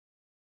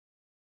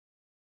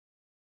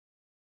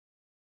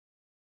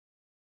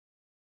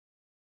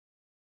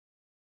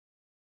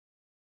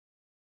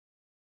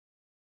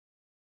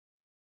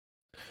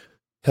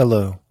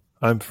Hello,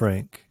 I'm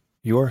Frank,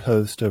 your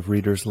host of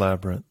Reader's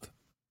Labyrinth.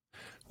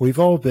 We've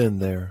all been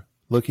there,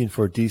 looking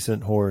for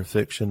decent horror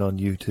fiction on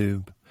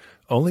YouTube,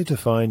 only to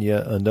find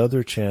yet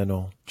another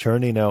channel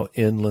churning out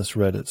endless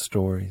Reddit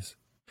stories.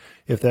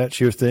 If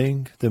that's your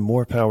thing, then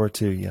more power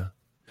to you.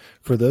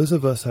 For those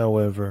of us,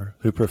 however,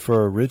 who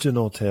prefer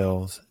original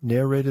tales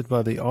narrated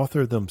by the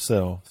author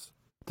themselves,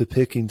 the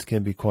pickings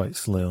can be quite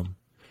slim.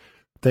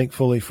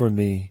 Thankfully for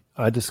me,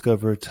 I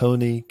discovered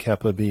Tony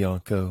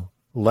Capobianco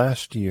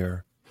last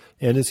year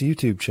and his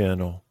YouTube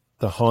channel,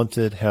 The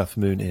Haunted Half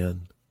Moon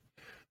Inn.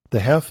 The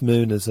Half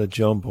Moon is a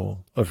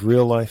jumble of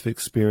real-life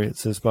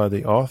experiences by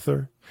the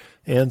author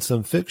and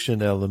some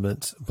fiction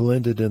elements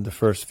blended in the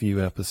first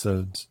few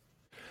episodes.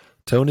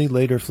 Tony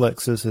later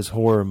flexes his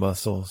horror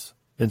muscles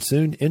and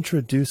soon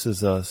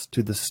introduces us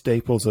to the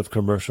staples of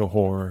commercial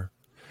horror: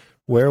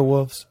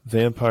 werewolves,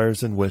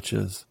 vampires, and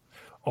witches,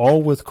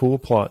 all with cool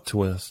plot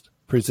twists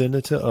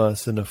presented to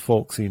us in a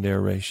folksy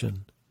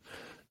narration.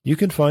 You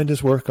can find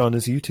his work on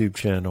his YouTube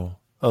channel,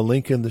 a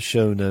link in the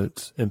show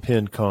notes and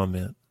pinned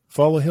comment.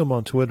 Follow him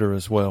on Twitter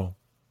as well.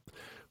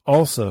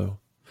 Also,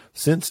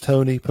 since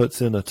Tony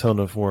puts in a ton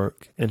of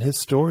work and his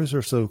stories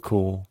are so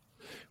cool,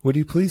 would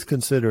you please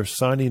consider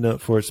signing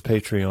up for his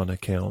Patreon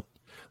account,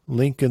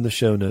 link in the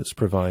show notes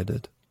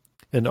provided.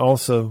 And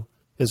also,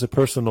 as a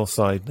personal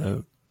side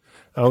note,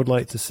 I would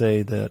like to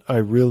say that I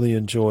really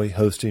enjoy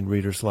hosting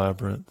Reader's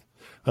Labyrinth,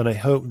 and I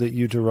hope that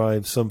you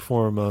derive some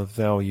form of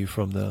value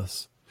from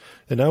this.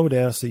 And I would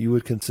ask that you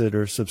would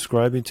consider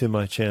subscribing to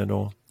my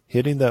channel,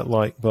 hitting that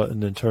like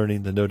button, and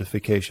turning the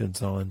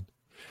notifications on.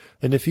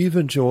 And if you've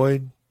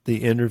enjoyed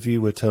the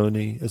interview with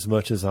Tony as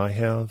much as I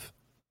have,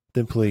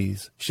 then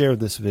please share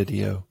this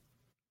video.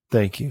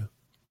 Thank you.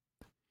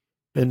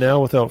 And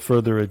now, without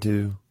further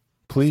ado,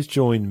 please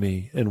join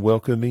me in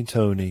welcoming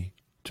Tony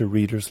to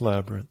Reader's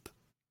Labyrinth.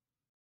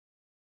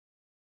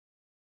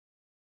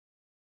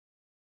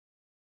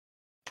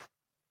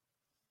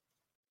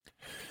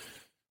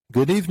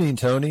 Good evening,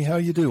 Tony. How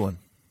you doing?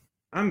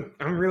 I'm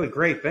really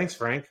great. Thanks,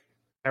 Frank.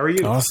 How are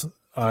you? Awesome.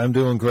 I'm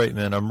doing great,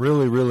 man. I'm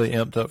really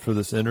amped up for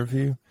this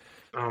interview.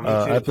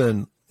 Me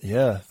too.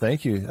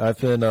 Thank you. I've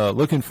been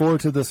looking forward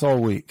to this all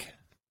week.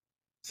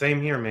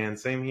 Same here, man.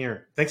 Same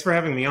here. Thanks for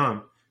having me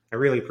on. I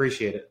really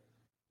appreciate it.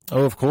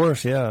 Oh, of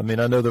course. Yeah. I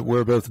mean, I know that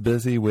we're both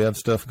busy. We have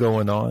stuff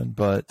going on,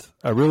 but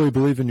I really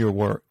believe in your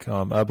work.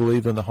 I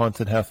believe in The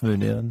Haunted Half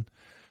Moon Inn.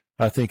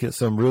 I think it's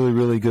some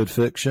really good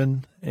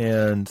fiction,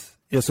 and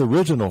it's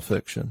original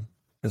fiction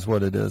is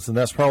what it is. And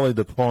that's probably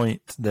the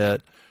point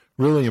that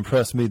really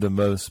impressed me the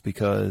most,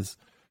 because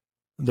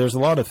there's a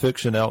lot of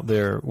fiction out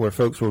there where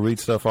folks will read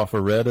stuff off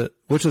of Reddit,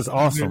 which is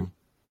awesome.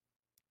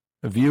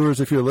 Mm-hmm. Viewers,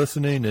 if you're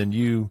listening and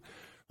you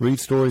read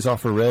stories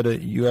off of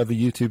Reddit, you have a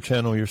YouTube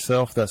channel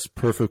yourself, that's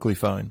perfectly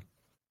fine.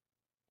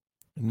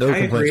 No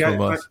complaints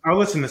from us. I'll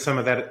listen to some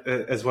of that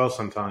as well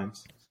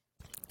sometimes.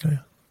 Okay.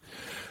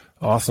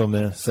 Awesome,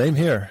 man. Same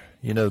here.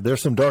 You know,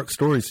 there's some dark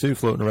stories too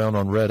floating around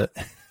on Reddit.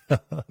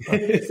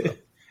 So.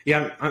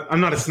 Yeah, I'm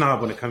not a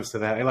snob when it comes to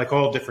that. I like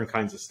all different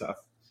kinds of stuff.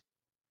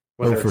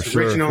 Whether it's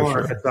original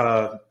or if it's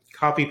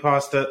copy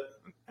pasta,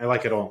 I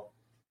like it all.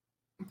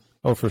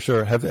 Oh, for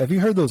sure. Have you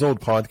heard those old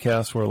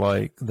podcasts where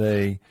like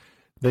they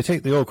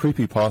take the old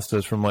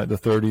creepypastas from like the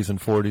 30s and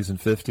 40s and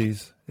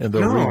 50s and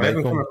they'll remake them? I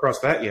haven't come across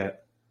that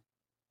yet.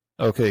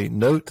 Okay,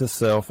 note to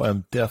self,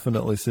 I'm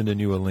definitely sending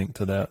you a link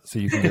to that so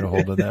you can get a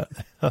hold of that.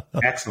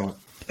 Excellent.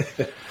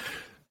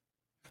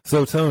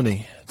 So,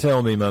 Tony,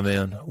 tell me, my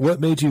man, what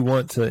made you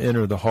want to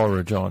enter the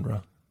horror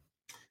genre?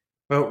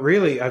 Well,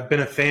 really, I've been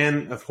a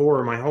fan of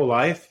horror my whole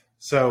life,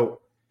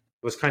 so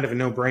it was kind of a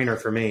no-brainer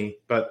for me.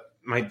 But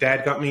my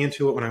dad got me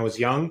into it when I was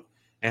young,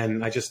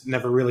 and I just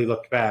never really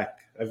looked back.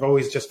 I've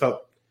always just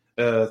felt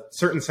a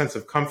certain sense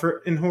of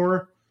comfort in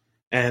horror,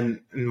 and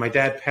my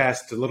dad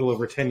passed a little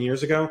over 10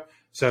 years ago,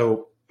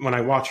 so when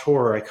I watch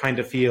horror, I kind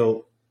of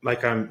feel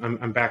like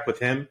I'm back with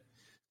him.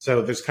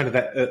 So there's kind of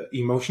that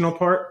emotional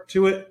part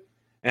to it.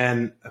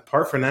 And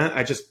apart from that,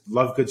 I just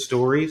love good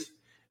stories.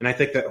 And I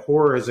think that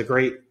horror is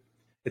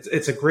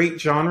it's a great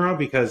genre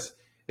because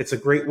it's a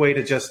great way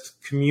to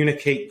just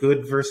communicate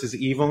good versus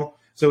evil.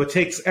 So it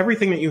takes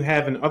everything that you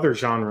have in other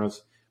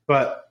genres,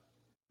 but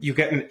you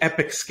get an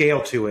epic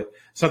scale to it.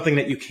 Something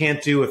that you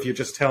can't do if you're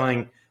just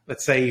telling,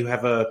 let's say you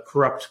have a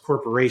corrupt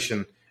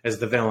corporation as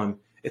the villain.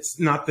 It's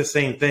not the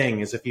same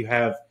thing as if you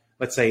have,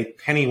 let's say,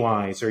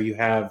 Pennywise, or you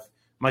have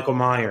Michael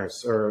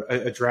Myers or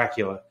a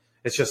Dracula.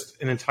 It's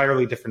just an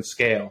entirely different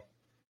scale.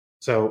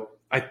 So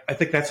I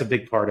think that's a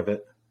big part of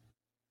it.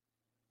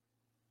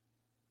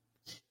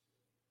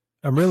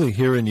 I'm really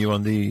hearing you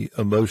on the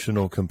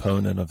emotional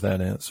component of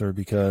that answer,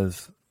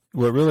 because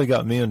what really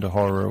got me into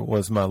horror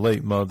was my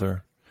late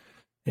mother.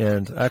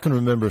 And I can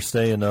remember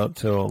staying up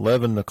till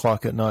 11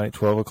 o'clock at night,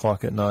 12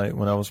 o'clock at night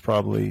when I was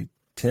probably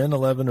 10,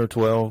 11, or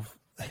 12.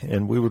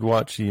 And we would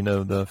watch,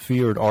 the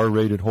feared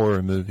R-rated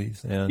horror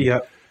movies. And yeah.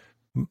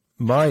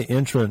 My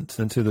entrance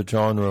into the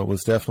genre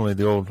was definitely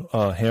the old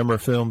Hammer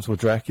films with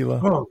Dracula.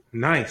 Oh,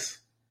 nice.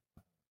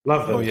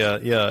 Love Oh those. yeah,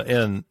 yeah,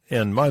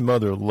 and my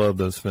mother loved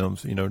those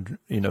films.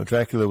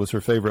 Dracula was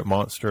her favorite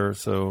monster.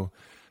 So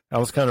I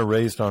was kind of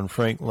raised on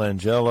Frank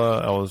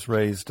Langella. I was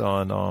raised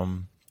on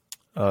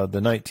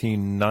the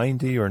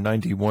 1990 or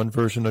 91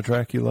 version of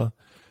Dracula.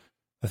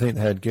 I think it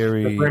had The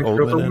Gary Bram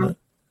Stoker Oldman in one? it.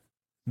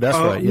 That's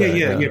Oh, right. yeah, Yeah,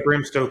 yeah, yeah, yeah.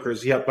 Bram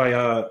Stoker's. Yeah, by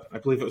I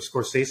believe it was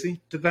Scorsese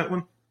did that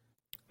one.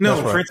 that's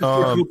No, right. Francis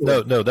Ford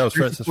No, Coppola. no, that was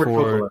Francis Francis Ford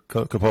Ford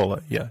Coppola.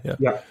 Coppola. Yeah, yeah.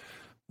 Yeah.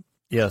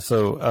 Yeah,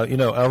 so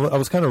I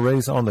was kind of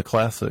raised on the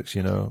classics,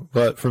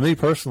 but for me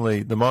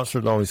personally, the monster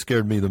that always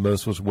scared me the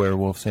most was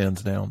werewolves,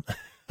 hands down.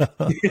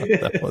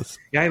 That was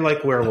Yeah, I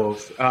like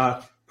werewolves.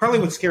 Probably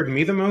what scared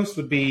me the most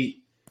would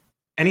be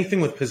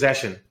anything with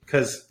possession,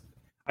 because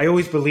I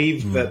always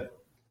believed mm,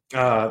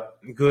 that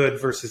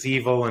good versus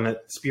evil and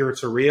that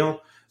spirits are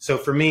real. So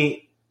for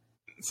me,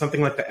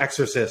 something like The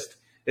Exorcist,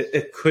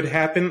 it could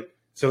happen.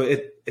 So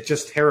it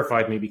just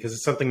terrified me because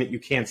it's something that you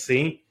can't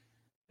see.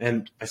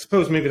 And I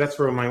suppose maybe that's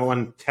where my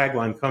one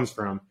tagline comes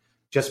from.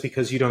 Just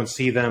because you don't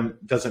see them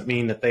doesn't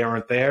mean that they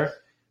aren't there.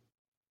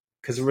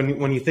 Because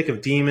when you think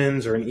of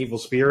demons or an evil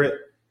spirit,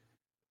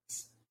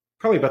 it's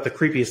probably about the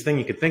creepiest thing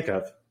you could think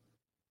of.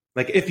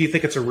 Like if you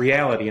think it's a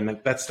reality and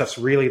that stuff's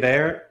really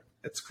there,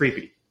 it's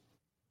creepy.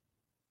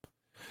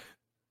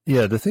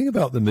 yeah. The thing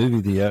about the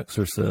movie The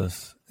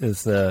Exorcist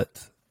is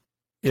that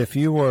if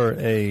you were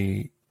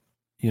a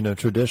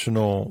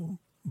traditional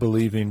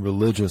believing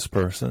religious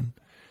person,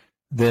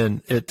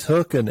 then it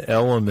took an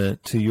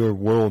element to your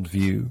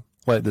worldview,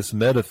 like this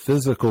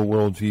metaphysical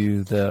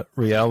worldview that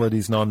reality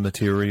is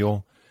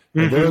non-material.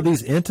 And there are Hmm.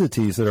 these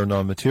entities that are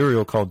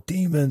non-material called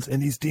demons,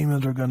 and these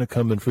demons are going to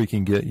come and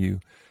freaking get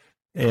you.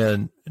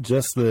 And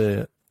just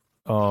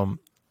um,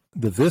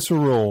 the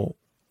visceral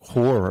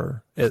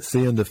horror at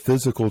seeing the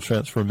physical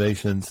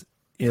transformations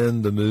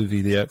in the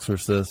movie The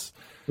Exorcist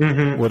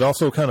Hmm. would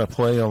also kind of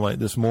play on like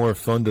this more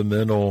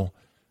fundamental.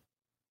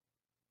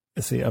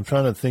 See, I'm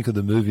trying to think of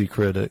the movie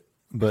critic,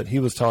 but he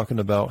was talking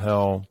about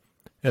how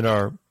in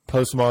our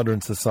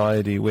postmodern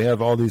society, we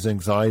have all these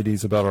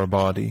anxieties about our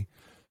body.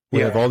 We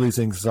have Yeah. all these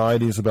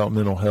anxieties about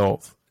mental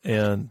health.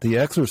 And The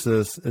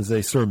Exorcist is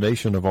a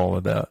summation of all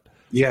of that.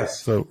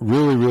 Yes, So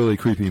really, really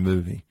creepy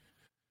movie.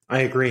 I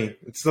agree.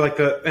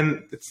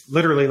 And it's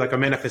literally like a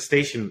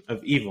manifestation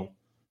of evil.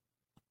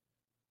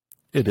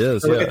 It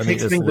is, So yeah. it I mean,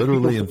 takes it's things that people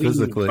literally and believe,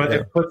 physically, but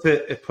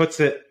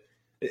yeah.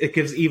 it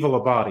gives evil a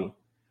body,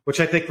 which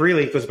I think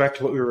really goes back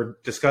to what we were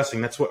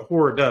discussing. That's what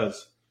horror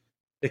does.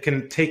 It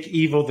can take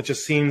evil that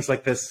just seems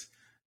like this,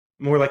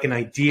 more like an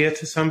idea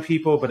to some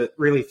people, but it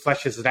really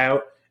fleshes it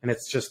out and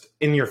it's just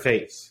in your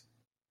face.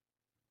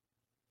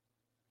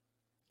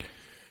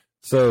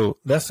 So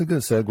that's a good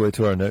segue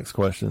to our next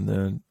question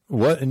then.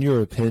 What, in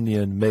your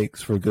opinion,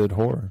 makes for good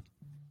horror?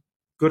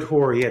 Good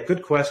horror, yeah,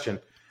 good question.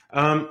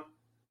 Um,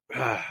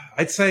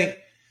 I'd say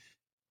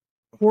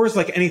horror is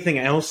like anything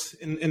else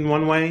in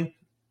one way.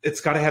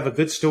 It's got to have a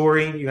good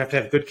story. You have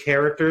to have good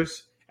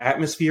characters.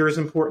 Atmosphere is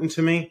important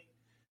to me.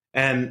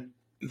 And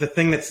the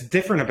thing that's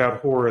different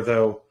about horror,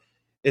 though,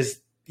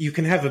 is you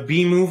can have a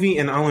B movie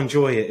and I'll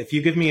enjoy it. If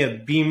you give me a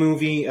B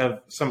movie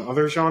of some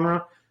other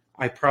genre,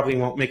 I probably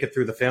won't make it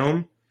through the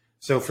film.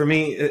 So for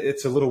me,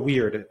 it's a little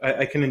weird.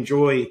 I can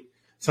enjoy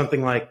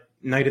something like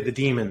Night of the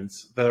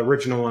Demons, the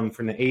original one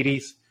from the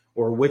 80s,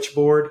 or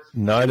Witchboard.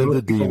 Night And of the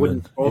most people Demon.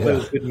 wouldn't call Yeah.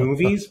 those good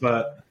movies,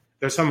 but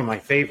they're some of my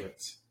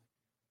favorites.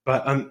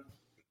 But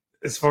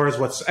as far as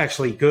what's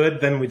actually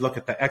good, then we'd look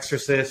at The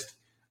Exorcist,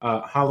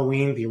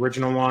 Halloween, the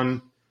original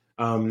one,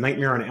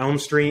 Nightmare on Elm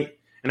Street.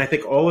 And I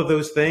think all of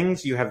those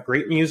things, you have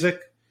great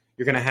music,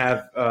 you're going to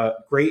have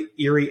great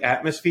eerie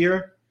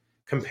atmosphere,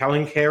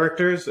 compelling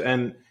characters,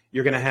 and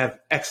you're going to have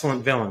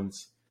excellent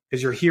villains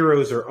because your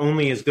heroes are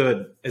only as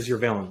good as your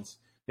villains.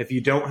 If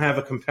you don't have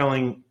a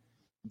compelling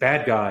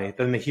bad guy,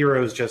 then the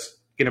hero is just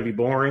going to be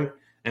boring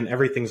and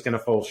everything's going to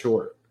fall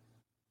short.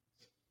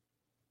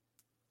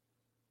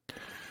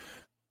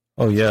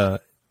 Oh, yeah,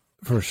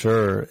 for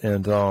sure.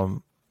 And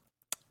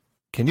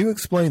can you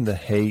explain the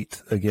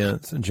hate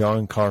against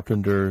John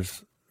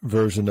Carpenter's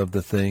version of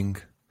The Thing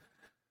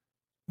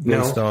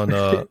based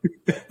No.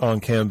 on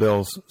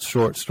Campbell's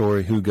short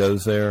story Who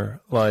Goes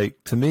There?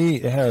 Like, to me,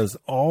 it has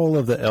all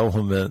of the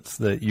elements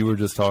that you were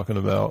just talking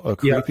about, a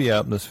Yeah, creepy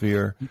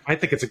atmosphere, I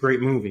think it's a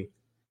great movie.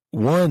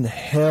 one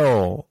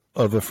hell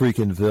of a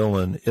freaking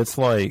villain. It's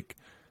like,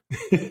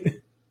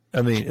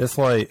 I mean, it's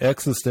like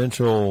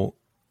existential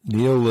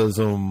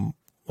nihilism,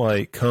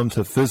 like come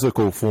to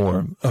physical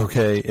form.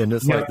 Okay. And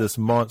it's Yeah. like this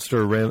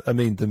monster. I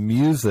mean, the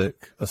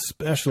music,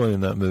 especially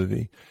in that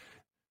movie,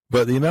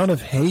 but the amount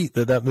of hate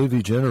that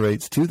movie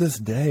generates to this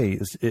day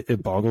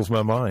it boggles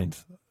my mind.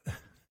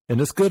 And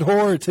it's good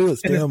horror too.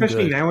 It's And damn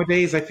especially good.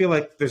 nowadays, I feel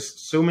like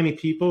there's so many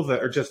people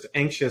that are just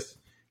anxious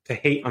to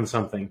hate on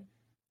something.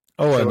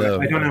 Oh, I So know.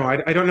 I don't Yeah.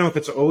 know. I don't know if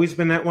it's always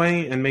been that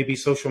way, and maybe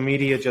social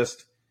media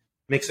just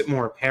makes it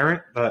more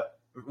apparent. But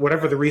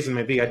whatever the reason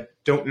may be, I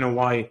don't know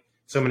why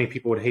so many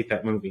people would hate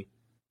that movie.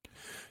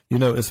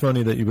 It's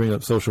funny that you bring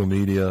up social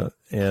media.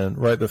 And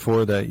right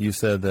before that, you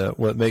said that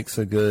what makes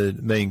a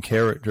good main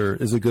character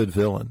is a good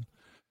villain.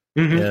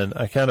 And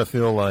I kind of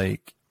feel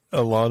like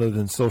a lot of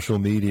in social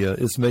media,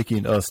 it's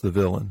making us the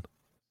villain.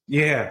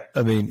 Yeah.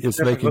 I mean, it's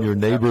making your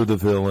neighbor the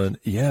villain.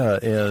 Yeah.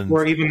 And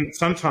or even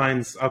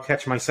sometimes I'll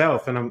catch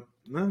myself and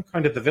I'm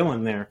kind of the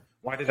villain there.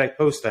 Why did I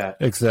post that?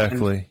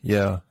 exactly. And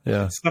Yeah.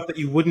 Yeah. it's stuff that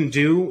you wouldn't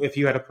do if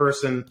you had a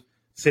person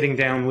sitting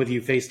down with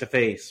you face to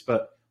face.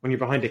 But when you're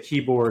behind a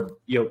keyboard,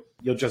 you'll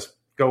just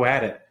go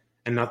at it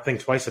and not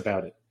think twice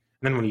about it.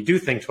 And then when you do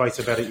think twice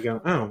about it, you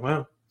go, oh,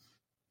 well.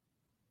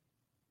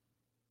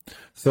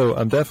 So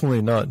I'm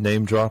definitely not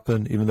name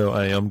dropping, even though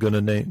I am going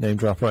to name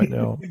drop right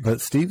now.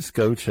 But Steve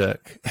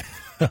Skocek,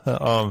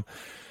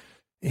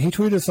 he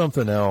tweeted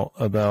something out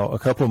about a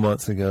couple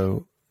months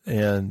ago,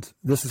 and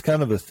this is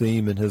kind of a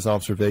theme in his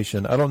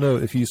observation. I don't know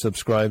if you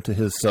subscribe to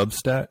his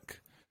Substack.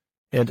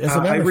 And as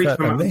a matter of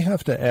fact, I may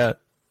have to add.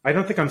 I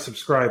don't think I'm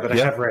subscribed, but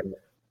I have read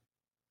it.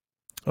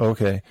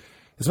 Okay.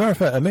 As a matter of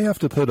fact, I may have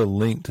to put a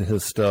link to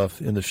his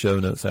stuff in the show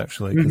notes,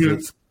 actually,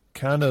 because it's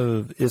kind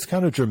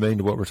of germane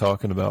to what we're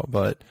talking about.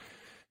 But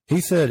he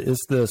said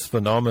it's this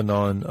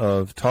phenomenon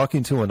of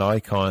talking to an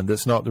icon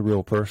that's not the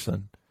real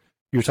person.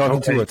 You're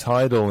talking to a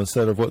title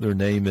instead of what their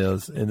name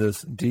is in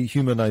this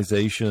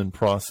dehumanization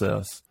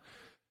process.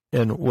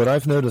 And what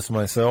I've noticed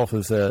myself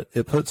is that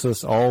it puts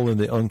us all in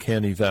the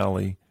uncanny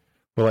valley.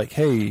 We're like,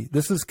 hey,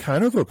 this is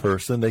kind of a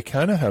person. They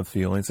kind of have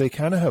feelings. They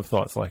kind of have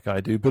thoughts like I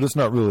do, but it's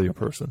not really a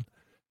person.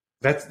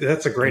 That's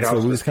a great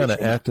observation. So we just kind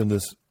of act in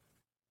this.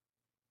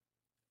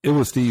 It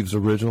was Steve's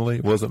originally.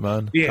 It wasn't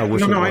mine. Yeah, I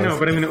know,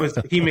 but I mean,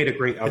 he made a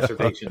great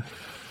observation.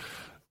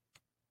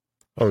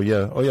 Oh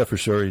yeah, for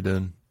sure he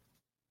did.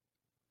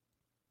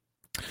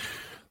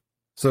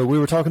 So we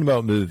were talking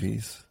about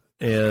movies,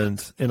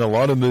 and in a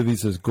lot of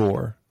movies there's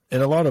gore.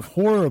 In a lot of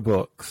horror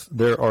books,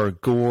 there are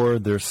gore,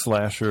 there's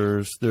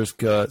slashers, there's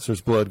guts,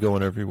 there's blood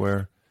going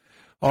everywhere.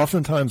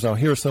 Oftentimes I'll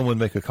hear someone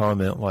make a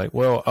comment like,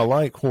 well, I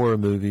like horror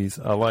movies,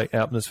 I like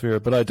atmosphere,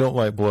 but I don't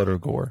like blood or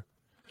gore.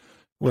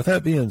 With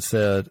that being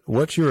said,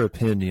 what's your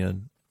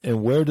opinion,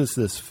 and where does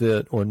this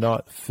fit or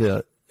not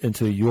fit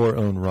into your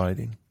own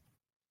writing?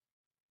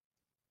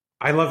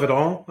 I love it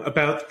all.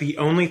 About the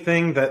only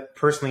thing that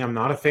personally I'm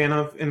not a fan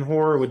of in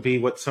horror would be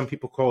what some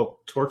people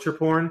call torture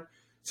porn.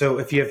 So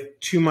if you have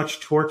too much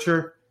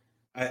torture,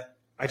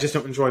 I just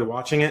don't enjoy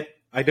watching it.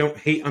 I don't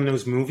hate on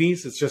those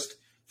movies. It's just,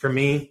 for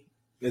me,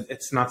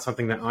 it's not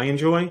something that I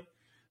enjoy.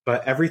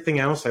 But everything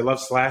else, I love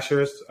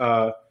slashers.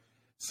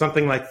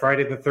 Something like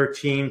Friday the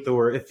 13th,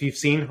 or if you've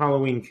seen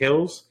Halloween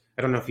Kills,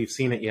 I don't know if you've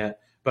seen it yet,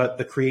 but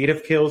the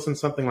creative kills and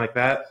something like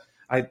that,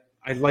 I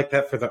like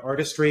that for the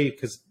artistry,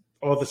 because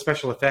all the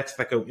special effects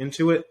that go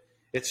into it,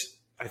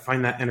 I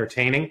find that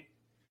entertaining.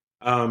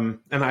 And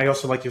I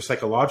also like your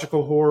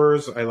psychological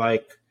horrors. I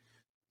like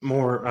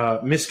more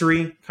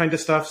mystery kind of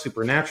stuff,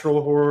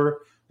 supernatural horror,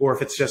 or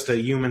if it's just a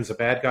human's a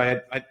bad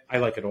guy, I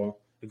like it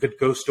all. A good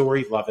ghost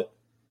story, love it.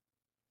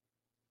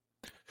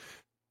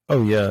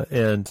 Oh, yeah,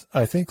 and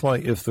I think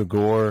like if the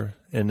gore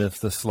and if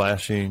the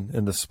slashing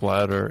and the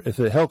splatter,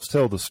 if it helps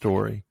tell the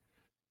story,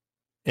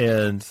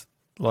 and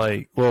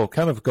like, well,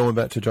 kind of going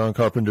back to John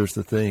Carpenter's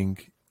The Thing,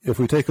 if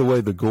we take away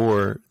the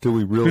gore, do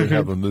we really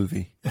have a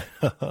movie?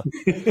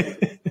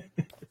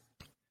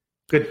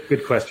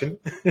 Good question.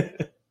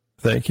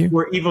 Thank you.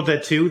 We're Evil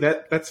Dead 2,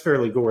 that's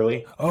fairly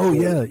gorely. Oh,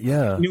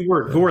 yeah. New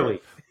word,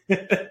 gorely.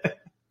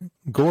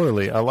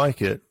 Gorely, I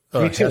like it.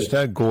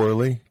 Hashtag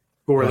gorely.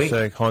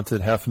 Hashtag haunted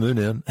half moon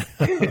in.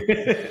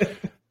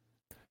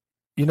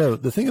 You know,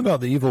 the thing about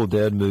the Evil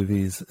Dead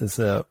movies is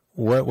that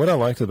what I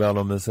liked about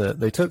them is that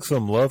they took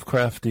some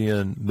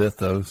Lovecraftian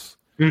mythos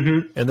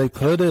and they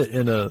put it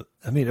in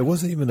it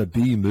wasn't even a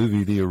B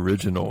movie, the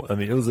original. I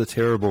mean, it was a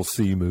terrible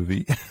C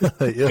movie,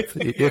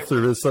 if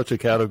there is such a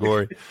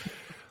category.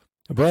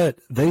 But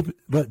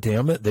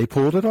damn it, they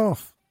pulled it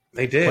off.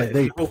 They did. Like,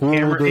 they pulled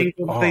it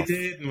off. They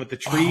did, and with the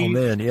trees. Oh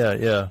man,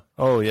 yeah.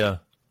 Oh yeah.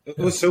 It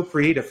was so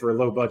creative for a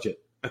low budget.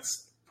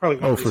 That's probably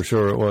one for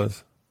sure it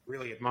was.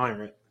 Really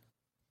admire it.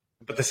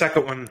 But the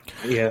second one,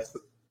 yes,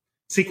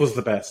 sequel's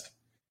the best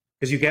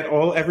because you get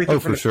everything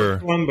from the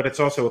first one, but it's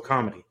also a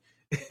comedy.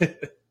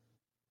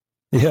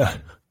 Yeah.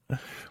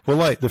 Well,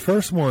 like the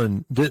first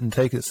one didn't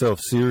take itself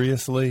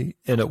seriously,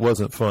 and it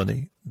wasn't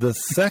funny. The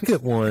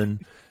second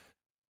one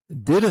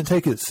didn't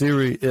take it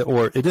serious,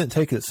 or it didn't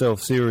take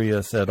itself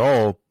serious at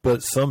all,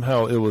 but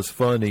somehow it was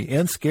funny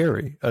and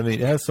scary. I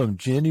mean, it has some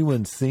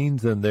genuine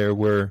scenes in there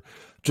where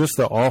just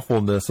the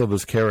awfulness of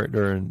his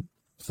character and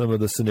some of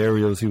the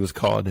scenarios he was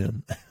caught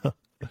in.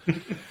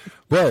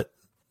 But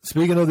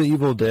speaking of the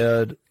Evil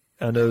Dead,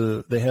 I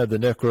know they had the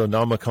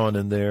Necronomicon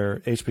in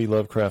there, H.P.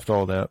 Lovecraft,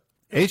 all that.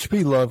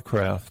 H.P.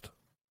 Lovecraft,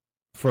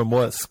 from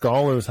what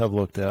scholars have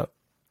looked at,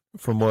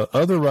 from what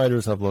other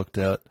writers have looked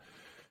at,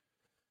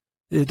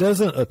 it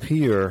doesn't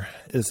appear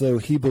as though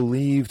he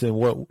believed in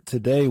what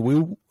today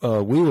we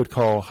would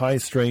call high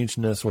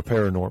strangeness or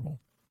paranormal.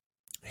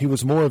 He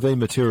was more of a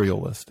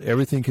materialist.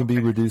 Everything can be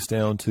reduced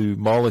down to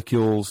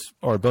molecules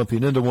are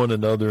bumping into one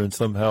another, and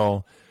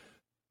somehow,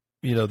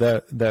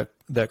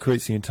 that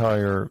creates the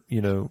entire,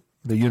 the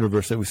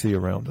universe that we see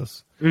around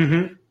us.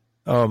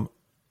 Mm-hmm.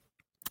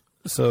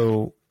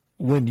 So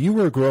when you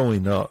were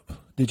growing up,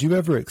 did you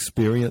ever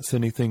experience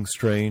anything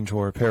strange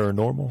or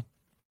paranormal?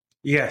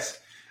 Yes.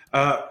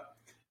 But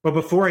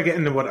before I get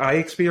into what I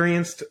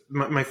experienced,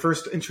 my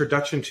first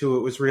introduction to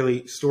it was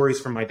really stories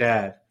from my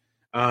dad.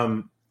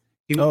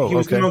 He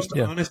was the most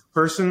honest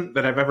person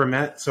that I've ever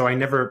met, so I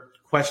never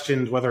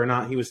questioned whether or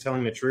not he was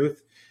telling the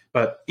truth.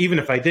 But even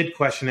if I did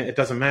question it, it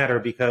doesn't matter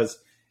because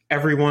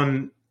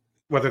everyone,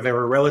 whether they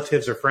were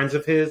relatives or friends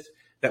of his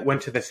that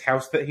went to this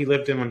house that he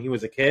lived in when he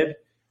was a kid,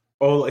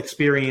 all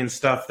experienced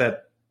stuff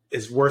that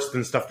is worse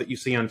than stuff that you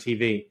see on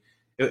TV.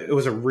 It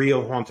was a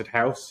real haunted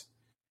house,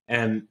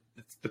 and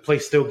the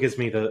place still gives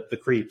me the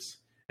creeps.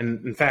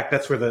 And in fact,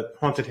 that's where the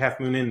Haunted Half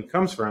Moon Inn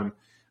comes from.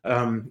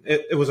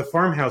 It was a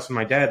farmhouse when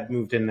my dad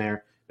moved in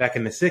there back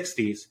in the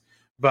 60s,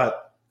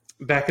 but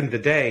back in the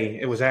day,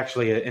 it was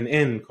actually an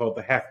inn called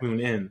the Half Moon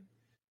Inn,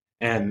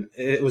 and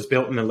it was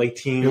built in the late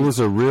teens. It was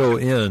a real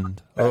inn.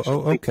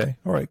 Oh, okay.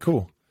 All right,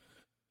 cool.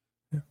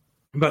 Yeah.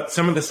 But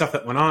some of the stuff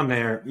that went on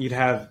there, you'd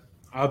have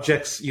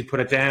objects, you'd put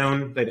it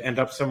down, they'd end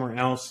up somewhere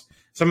else.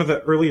 Some of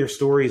the earlier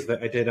stories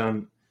that I did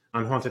on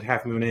Haunted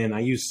Half Moon Inn, I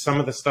used some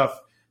of the stuff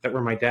that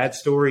were my dad's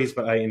stories,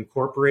 but I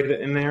incorporated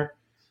it in there.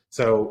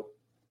 So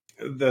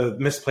the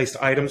misplaced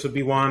items would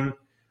be one.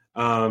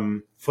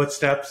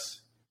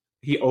 Footsteps.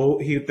 They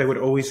would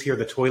always hear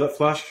the toilet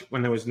flush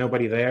when there was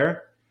nobody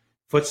there.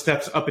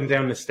 Footsteps up and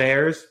down the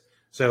stairs.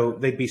 So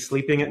they'd be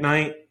sleeping at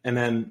night, and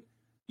then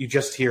you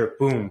just hear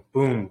boom,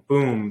 boom,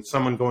 boom,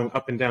 someone going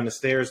up and down the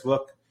stairs.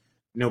 Look,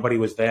 nobody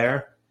was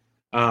there.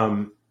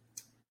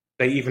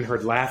 They even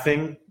heard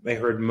laughing. They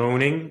heard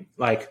moaning,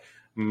 like,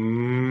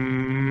 and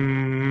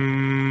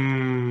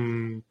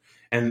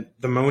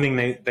the moaning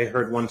they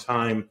heard one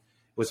time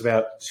was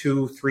about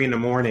 2, 3 in the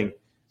morning.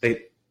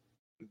 It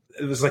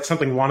was like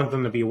something wanted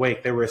them to be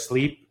awake. They were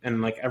asleep,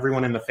 and like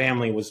everyone in the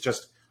family was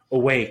just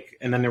awake,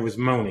 and then there was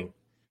moaning,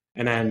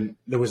 and then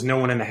there was no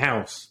one in the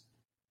house.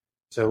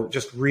 So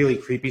just really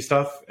creepy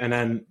stuff. And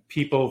then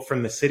people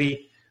from the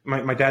city,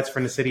 my dad's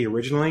from the city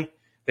originally,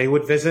 they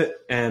would visit,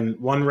 and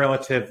one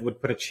relative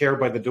would put a chair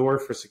by the door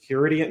for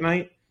security at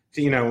night.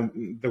 There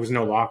was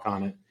no lock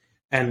on it.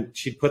 And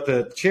she'd put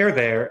the chair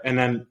there and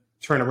then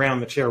turn around,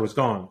 the chair was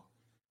gone.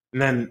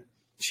 And then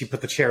she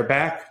put the chair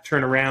back,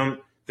 turn around,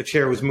 the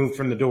chair was moved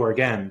from the door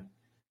again.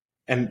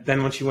 And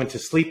then when she went to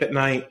sleep at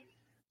night,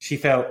 she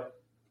felt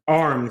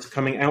arms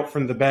coming out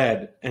from the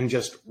bed and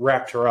just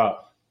wrapped her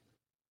up.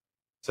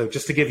 So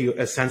just to give you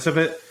a sense of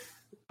it.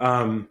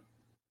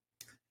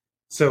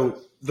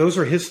 So those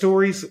are his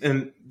stories,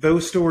 and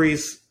those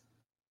stories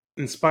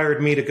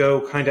inspired me to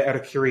go kind of out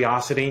of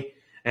curiosity.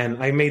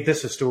 And I made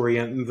this a story,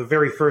 and the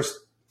very first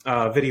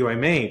video I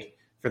made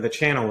for the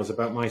channel was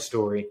about my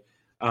story.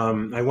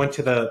 I went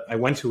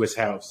to his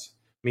house,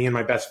 me and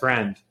my best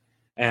friend,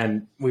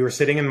 and we were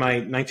sitting in my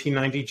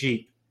 1990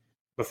 Jeep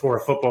before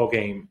a football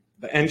game.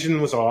 The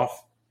engine was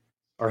off,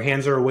 our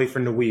hands are away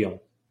from the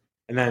wheel,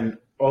 and then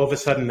all of a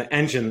sudden the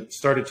engine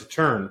started to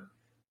turn.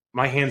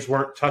 My hands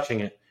weren't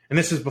touching it. And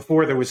this is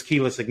before there was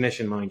keyless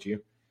ignition, mind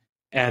you.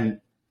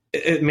 And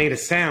it made a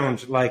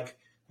sound like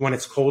when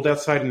it's cold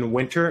outside in the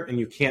winter and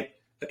the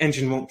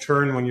engine won't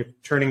turn when you're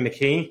turning the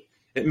key.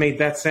 It made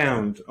that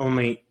sound,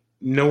 only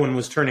no one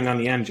was turning on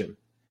the engine.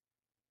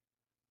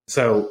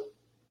 So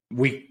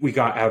we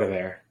got out of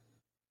there.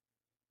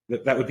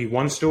 That would be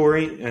one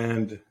story.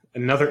 And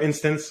another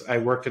instance, I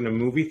worked in a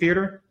movie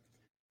theater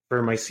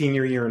for my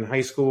senior year in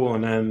high school,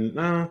 and then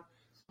on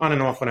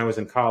and off when I was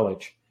in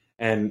college.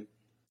 And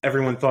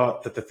everyone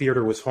thought that the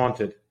theater was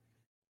haunted,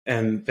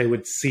 and they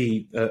would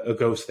see a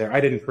ghost there. I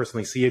didn't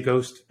personally see a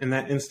ghost in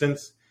that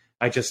instance.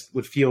 I just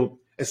would feel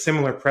a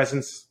similar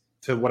presence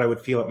to what I would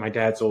feel at my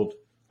dad's old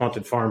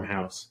haunted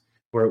farmhouse,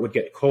 where it would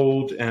get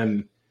cold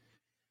and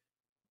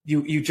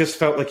you just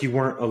felt like you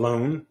weren't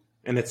alone.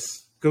 And it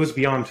goes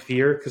beyond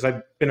fear, because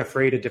I've been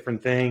afraid of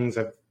different things.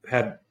 I've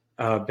had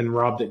been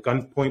robbed at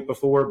gunpoint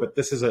before, but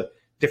this is a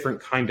different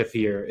kind of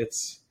fear.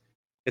 It's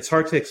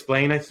hard to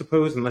explain, I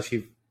suppose, unless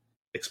you've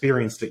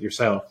experienced it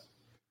yourself.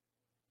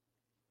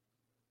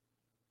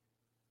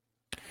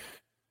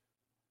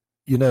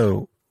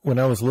 When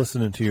I was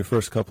listening to your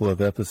first couple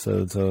of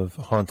episodes of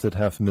Haunted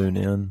Half Moon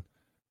Inn,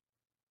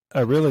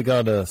 I really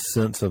got a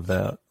sense of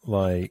that.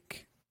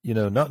 Like,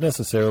 not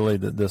necessarily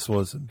that this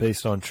was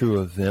based on true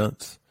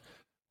events,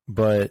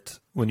 but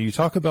when you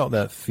talk about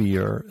that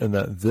fear and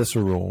that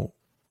visceral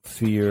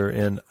fear,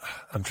 and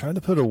I'm trying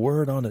to put a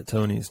word on it,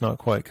 Tony, it's not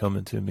quite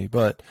coming to me,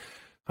 but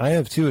I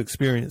have 2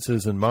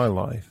 experiences in my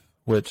life,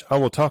 which I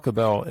will talk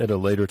about at a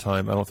later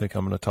time. I don't think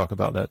I'm going to talk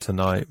about that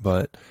tonight,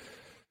 but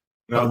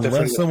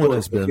unless someone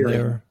has been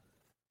there.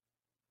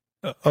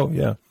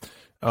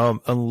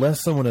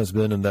 Unless someone has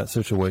been in that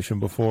situation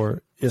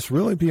before, it's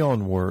really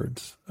beyond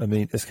words. I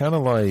mean, it's kind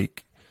of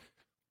like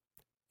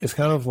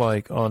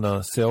on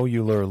a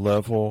cellular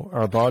level,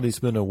 our body's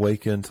been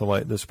awakened to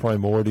like this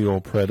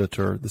primordial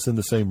predator that's in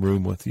the same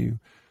room with you.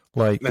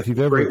 Like if you've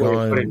ever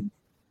gone,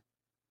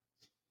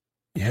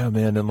 yeah,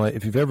 man. And like,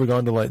 if you've ever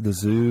gone to like the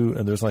zoo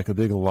and there's like a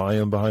big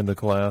lion behind the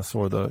glass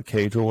or the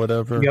cage or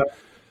whatever, yep.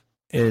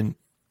 And,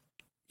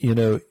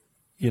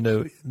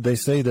 they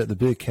say that the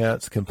big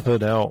cats can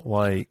put out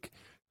like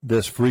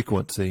this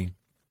frequency,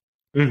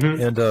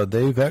 and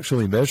they've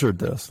actually measured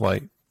this,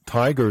 like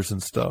tigers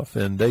and stuff,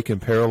 and they can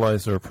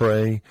paralyze their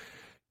prey,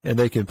 and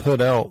they can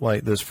put out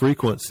like this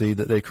frequency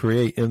that they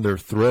create in their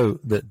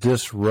throat that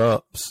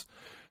disrupts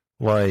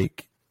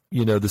like,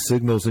 the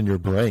signals in your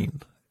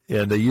brain.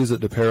 And they use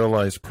it to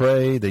paralyze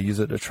prey. They use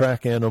it to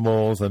track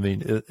animals. I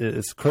mean,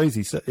 it's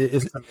crazy.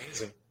 It's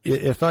amazing.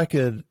 If I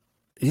could,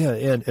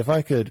 and if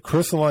I could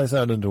crystallize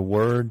that into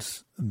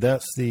words,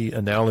 that's the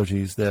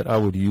analogies that I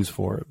would use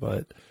for it.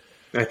 But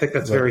I think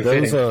that's very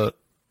fitting.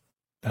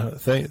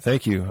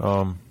 Thank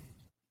you.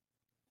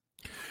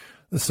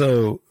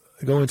 So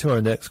going to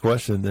our next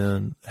question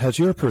then, has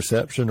your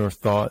perception or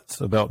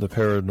thoughts about the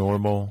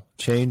paranormal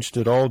changed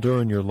at all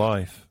during your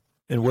life?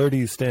 And where do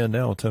you stand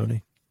now,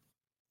 Tony?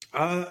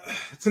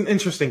 It's an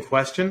interesting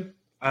question.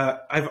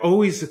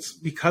 It's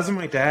because of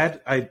my dad,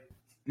 I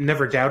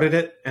never doubted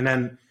it. And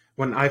then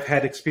when I've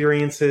had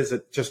experiences,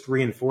 it just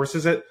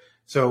reinforces it.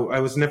 So I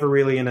was never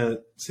really in a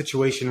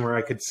situation where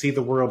I could see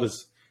the world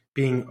as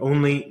being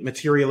only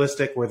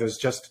materialistic, where there's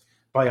just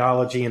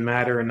biology and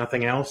matter and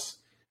nothing else.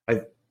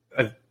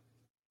 I've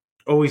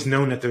always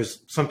known that there's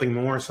something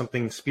more,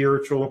 something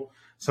spiritual,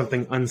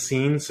 something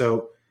unseen.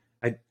 So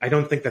I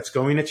don't think that's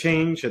going to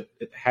change. It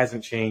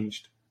hasn't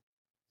changed.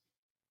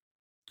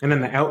 And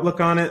then the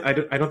outlook on it,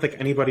 I don't think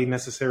anybody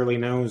necessarily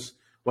knows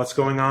what's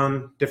going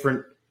on.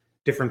 Different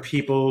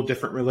people,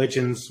 different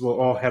religions will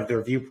all have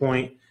their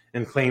viewpoint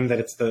and claim that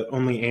it's the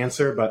only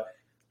answer, but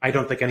I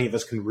don't think any of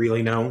us can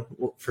really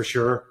know for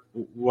sure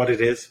what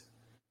it is.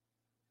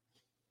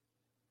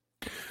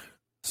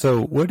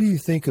 So what do you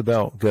think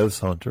about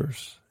ghost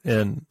hunters?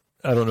 And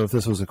I don't know if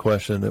this was a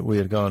question that we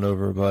had gone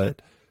over,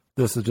 but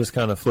this is just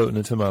kind of floating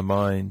into my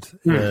mind.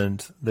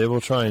 And they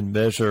will try and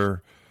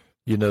measure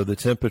the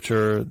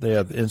temperature. They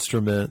have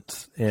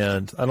instruments,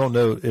 and I don't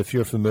know if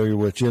you're familiar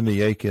with Jimmy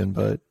Akin,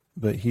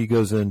 but he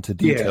goes into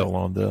detail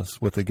on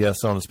this with a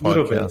guest on his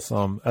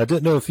podcast. I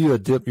didn't know if you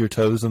had dipped your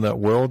toes in that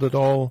world at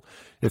all.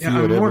 If you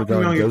had ever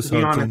done ghost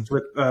hunting, honest,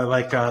 with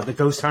the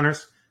ghost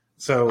hunters.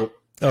 So,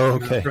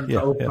 from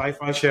the old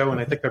sci-fi show, and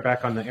I think they're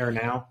back on the air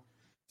now.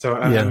 So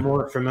I'm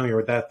more familiar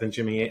with that than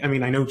Jimmy. I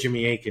mean, I know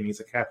Jimmy Akin;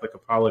 he's a Catholic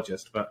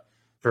apologist, but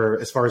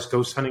as far as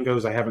ghost hunting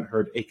goes, I haven't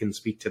heard Akin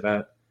speak to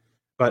that.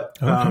 But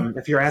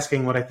if you're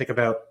asking what I think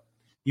about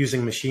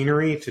using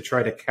machinery to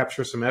try to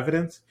capture some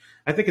evidence,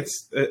 I think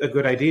it's a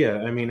good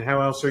idea. I mean, how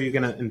else are you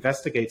going to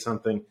investigate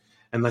something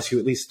unless you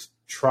at least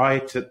try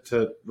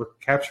to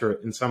capture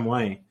it in some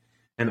way?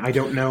 And I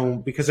don't know,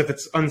 because if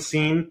it's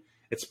unseen,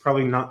 it's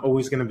probably not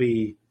always going to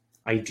be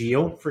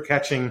ideal for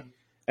catching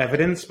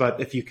evidence.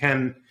 But if you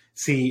can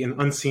see an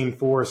unseen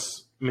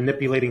force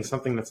manipulating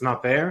something that's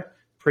not there,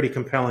 pretty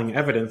compelling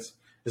evidence,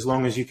 as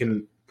long as you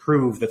can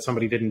prove that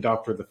somebody didn't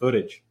doctor the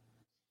footage.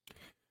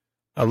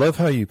 I love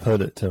how you put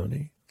it,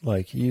 Tony.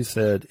 Like you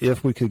said,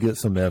 if we could get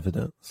some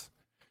evidence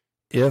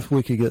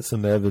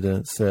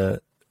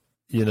that,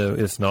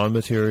 it's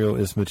non-material,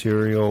 it's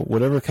material,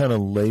 whatever kind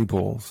of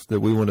labels that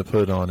we want to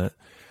put on it.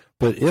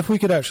 But if we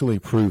could actually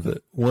prove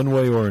it one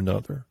way or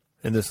another,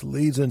 and this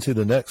leads into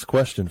the next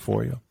question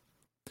for you.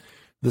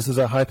 This is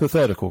a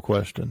hypothetical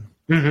question.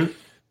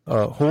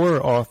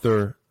 Horror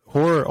author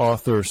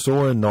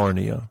Soren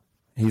Narnia,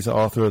 he's the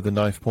author of the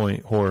Knife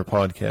Point Horror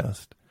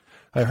podcast.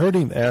 I heard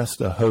him ask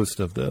a host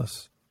of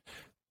this,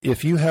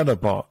 if you had a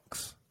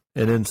box,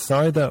 and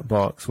inside that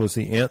box was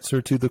the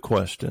answer to the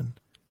question,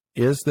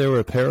 is there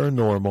a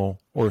paranormal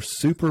or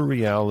super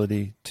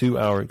reality to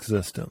our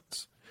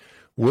existence?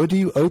 Would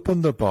you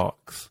open the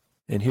box,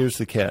 and here's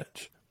the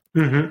catch,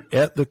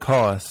 at the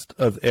cost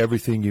of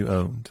everything you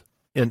owned?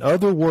 In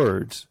other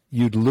words,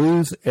 you'd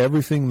lose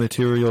everything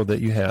material that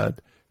you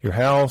had, your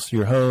house,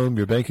 your home,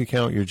 your bank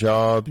account, your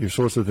job, your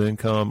source of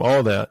income,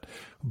 all that.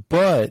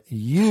 But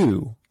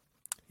you,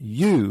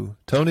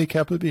 Tony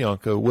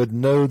Capobianco, would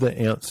know the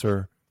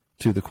answer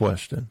to the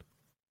question.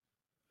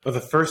 Well, the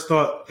first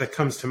thought that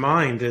comes to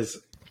mind is,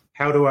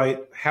 how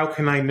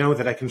can I know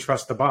that I can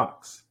trust the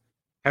box?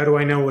 How do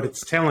I know what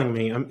it's telling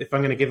me? If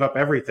I'm going to give up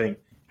everything,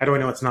 how do I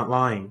know it's not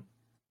lying?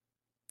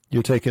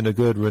 You're taking a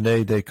good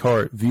Rene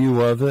Descartes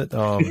view of it.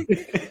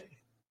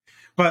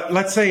 But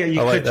let's say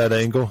I like that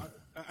angle.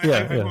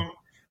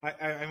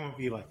 I won't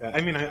be like that.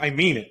 I mean, I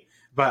mean it.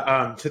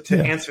 But to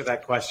answer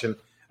that question,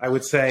 I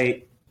would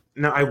say,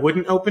 no, I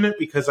wouldn't open it,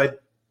 because I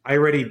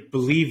already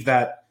believe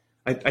that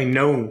I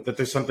know that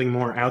there's something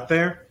more out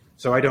there.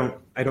 So I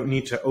don't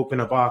need to open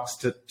a box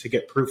to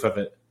get proof of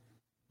it.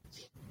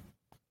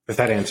 If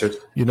that answered.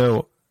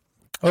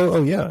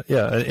 Oh yeah.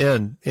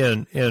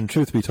 And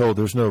truth be told,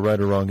 there's no right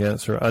or wrong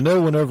answer. I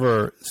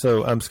know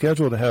so I'm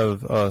scheduled to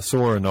have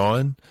Soren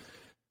on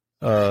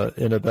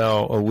in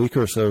about a week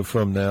or so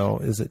from now.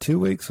 Is it 2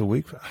 weeks? A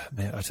week?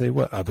 Man, I tell you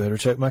what, I better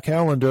check my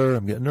calendar.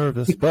 I'm getting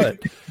nervous. But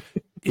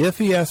if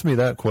he asks me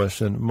that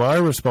question, my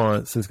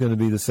response is going to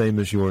be the same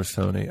as yours,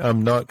 Tony.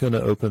 I'm not going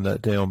to open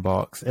that damn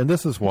box. And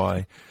this is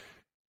why.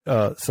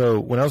 So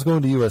when I was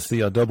going to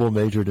USC, I double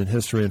majored in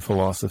history and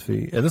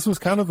philosophy. And this was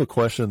kind of a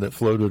question that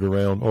floated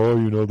around.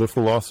 Oh, the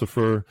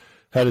philosopher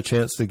had a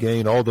chance to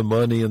gain all the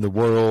money in the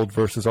world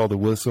versus all the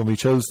wisdom. He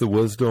chose the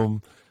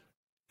wisdom.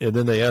 And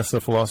then they asked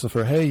the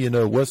philosopher, hey,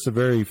 what's the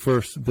very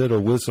first bit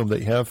of wisdom that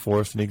you have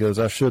for us? And he goes,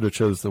 I should have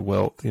chose the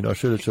wealth. I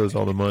should have chose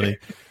all the money.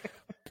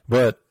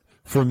 But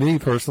for me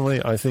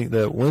personally, I think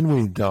that when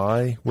we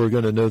die, we're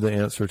going to know the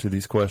answer to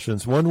these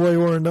questions one way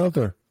or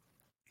another.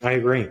 I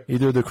agree.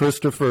 Either the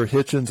Christopher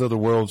Hitchens of the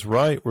world's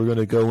right, we're going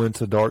to go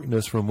into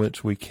darkness from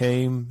which we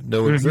came,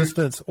 no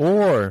existence,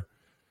 or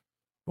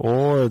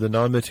the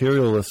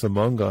non-materialists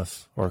among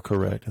us are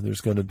correct, and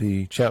there's going to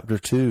be chapter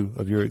 2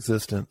 of your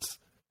existence.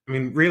 I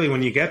mean, really,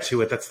 when you get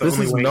to it, that's the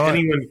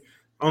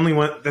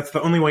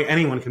only way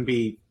anyone can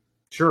be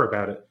sure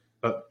about it.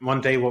 But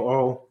one day we'll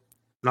all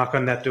knock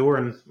on that door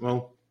and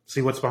we'll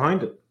see what's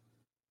behind it.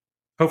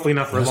 Hopefully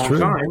not for a long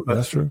time. But...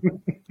 That's true.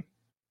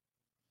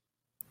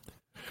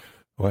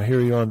 Well, I hear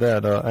you on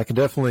that. I can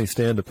definitely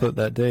stand to put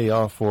that day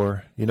off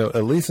for,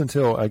 at least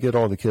until I get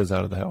all the kids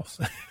out of the house.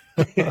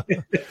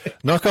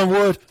 Knock on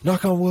wood,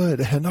 knock on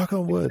wood, knock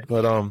on wood.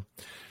 But,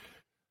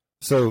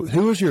 so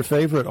who is your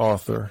favorite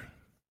author,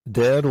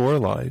 dead or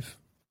alive?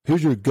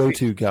 Who's your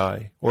go-to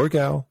guy or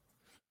gal?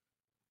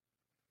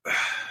 I'm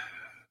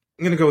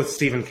going to go with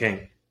Stephen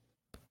King.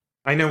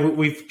 I know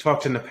we've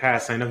talked in the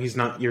past. I know he's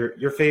not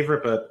your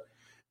favorite, but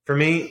for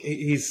me,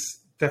 he's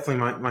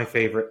definitely my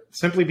favorite,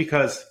 simply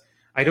because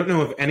I don't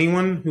know of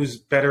anyone who's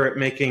better at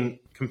making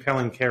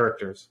compelling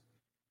characters.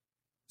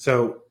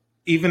 So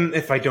even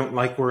if I don't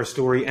like where a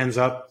story ends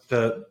up,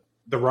 the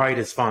ride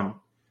is fun.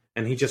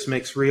 And he just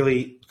makes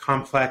really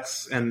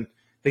complex, and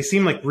they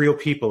seem like real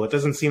people. It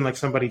doesn't seem like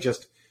somebody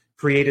just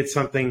created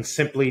something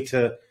simply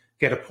to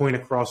get a point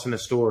across in a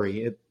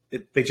story.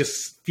 They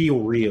just feel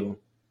real.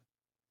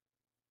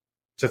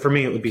 So for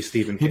me, it would be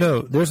Stephen King.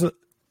 You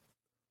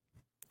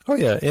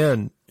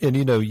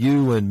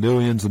and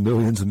millions and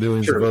millions and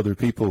millions of other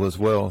people as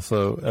well.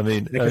 So, I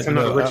mean, I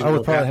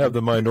would probably have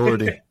the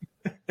minority.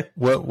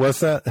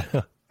 What's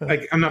that?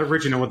 I'm not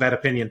original with that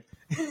opinion.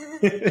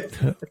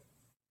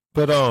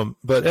 But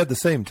at the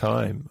same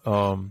time,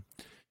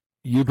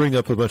 you bring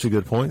up a bunch of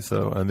good points,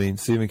 though. I mean,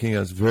 Stephen King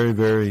has very,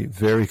 very,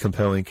 very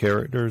compelling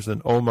characters,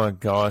 and oh my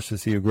gosh,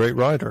 is he a great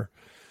writer?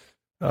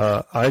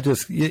 I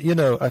just,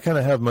 I kind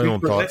of have my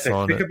own thoughts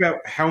on it. Think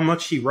about how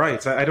much he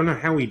writes. I don't know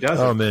how he does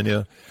it. Oh man,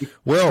 yeah.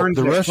 Well,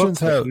 the Russians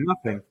have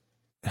nothing.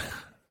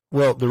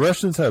 Well, the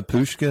Russians have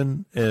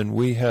Pushkin, and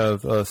we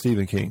have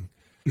Stephen King.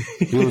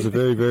 He was a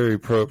very, very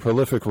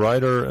prolific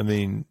writer. I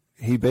mean,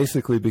 he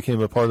basically became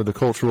a part of the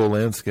cultural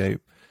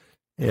landscape.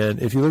 And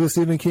if you look at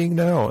Stephen King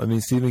now, I mean,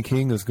 Stephen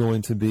King is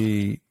going to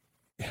be,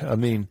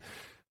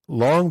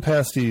 long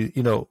past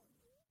the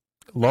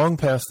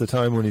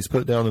time when he's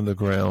put down in the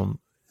ground.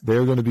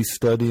 They're going to be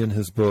studying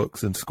his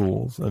books in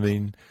schools. I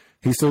mean,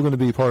 he's still going to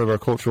be part of our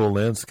cultural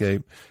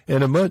landscape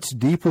in a much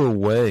deeper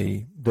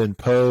way than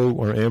Poe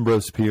or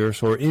Ambrose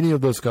Bierce or any of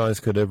those guys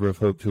could ever have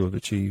hoped to have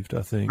achieved,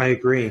 I think. I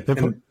agree.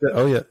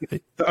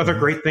 The other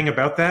great thing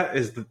about that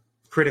is the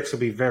critics will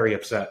be very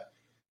upset.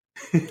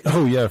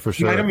 Oh, yeah, for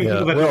sure. I don't mean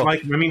people that don't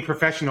like him. I mean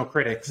professional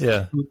critics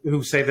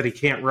who say that he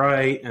can't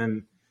write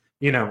and,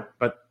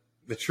 but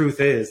the truth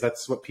is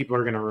that's what people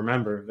are going to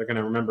remember. They're going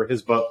to remember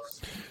his books.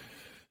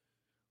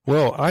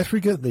 Well, I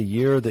forget the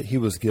year that he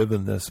was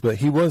given this, but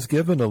he was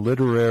given a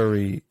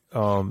literary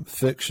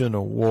fiction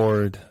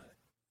award.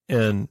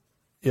 And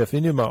if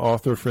any of my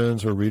author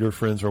friends or reader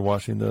friends are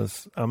watching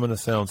this, I'm going to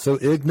sound so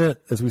ignorant,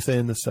 as we say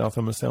in the South.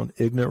 I'm going to sound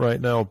ignorant right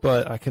now,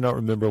 but I cannot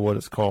remember what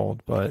it's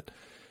called. But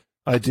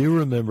I do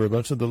remember a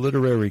bunch of the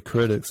literary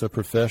critics, the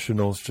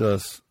professionals,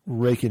 just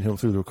raking him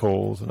through the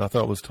coals, and I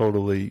thought it was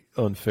totally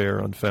unfair,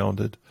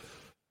 unfounded.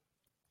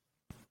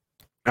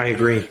 I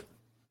agree.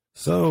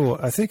 So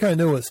I think I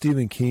know what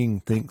Stephen King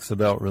thinks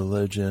about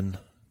religion,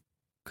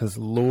 because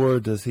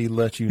Lord, does he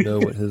let you know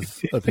what his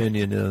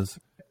opinion is.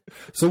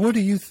 So what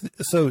do you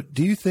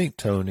do you think,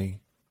 Tony,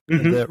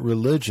 that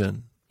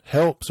religion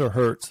helps or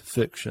hurts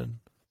fiction,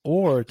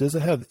 or does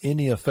it have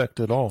any effect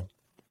at all?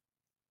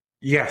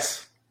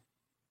 Yes.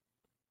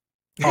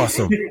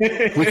 Awesome.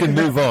 We can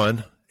move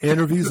on.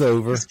 Interview's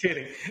over. Just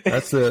kidding.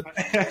 That's it.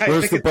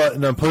 Where's the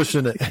button? I'm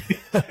pushing it.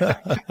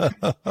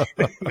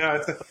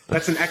 No,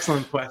 that's an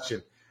excellent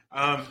question.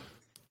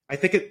 I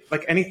think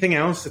like anything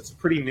else, it's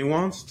pretty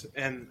nuanced,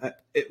 and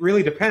it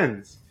really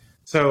depends.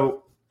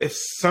 So if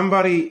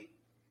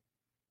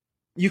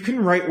you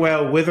can write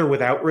well with or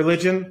without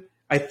religion.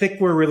 I think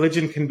where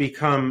religion can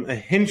become a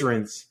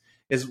hindrance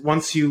is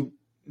once you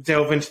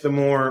delve into the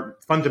more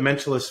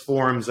fundamentalist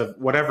forms of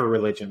whatever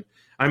religion.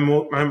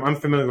 I'm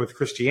familiar with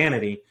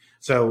Christianity,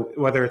 so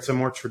whether it's a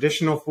more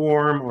traditional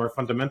form or a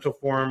fundamental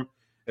form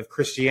of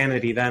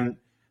Christianity, then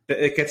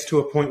it gets to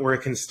a point where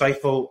it can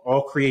stifle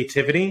all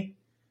creativity.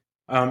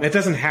 It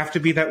doesn't have to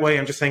be that way.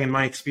 I'm just saying in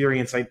my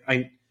experience,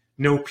 I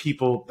know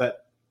people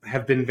that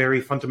have been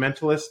very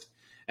fundamentalist,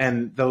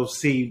 and they'll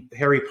see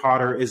Harry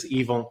Potter as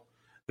evil.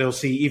 They'll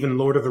see even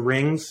Lord of the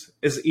Rings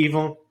as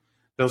evil.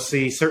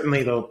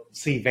 they'll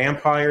see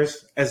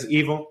vampires as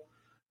evil.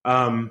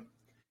 And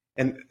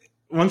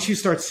once you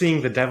start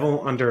seeing the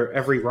devil under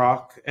every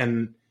rock,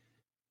 and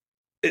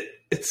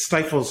it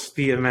stifles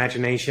the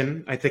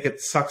imagination. I think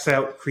it sucks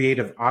out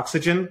creative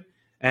oxygen,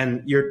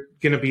 and you're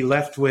going to be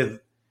left with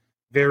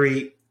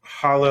very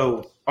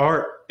hollow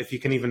art, if you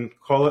can even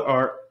call it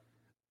art,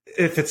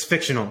 if it's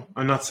fictional.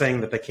 I'm not saying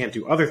that they can't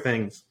do other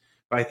things,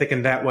 but I think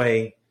in that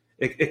way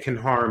it can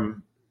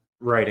harm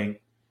writing.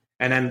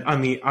 And then on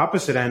the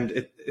opposite end,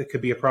 it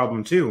could be a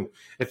problem too.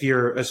 If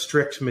you're a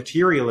strict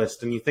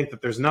materialist and you think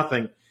that there's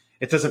nothing,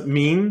 it doesn't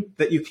mean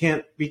that you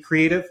can't be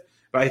creative,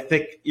 but I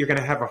think you're going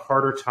to have a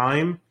harder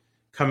time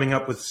coming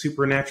up with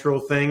supernatural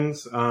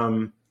things.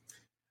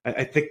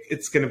 I think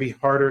it's going to be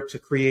harder to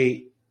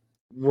create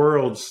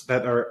worlds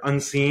that are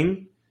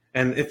unseen.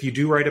 And if you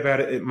do write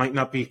about it, it might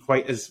not be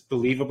quite as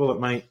believable. It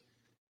might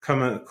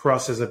come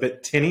across as a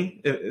bit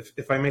tinny,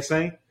 if I may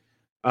say.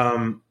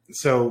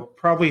 So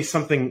probably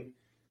something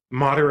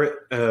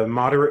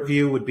moderate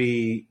view would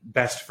be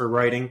best for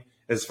writing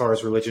as far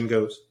as religion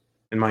goes,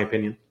 in my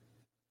opinion.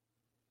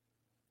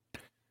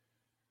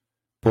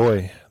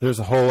 Boy, there's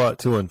a whole lot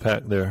to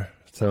unpack there,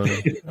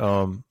 Tony. As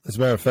a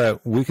matter of fact,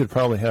 we could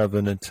probably have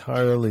an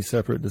entirely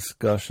separate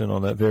discussion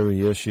on that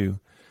very issue.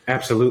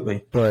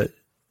 Absolutely. But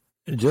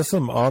just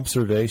some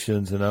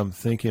observations, and I'm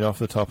thinking off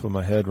the top of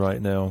my head right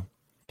now.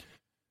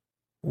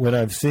 When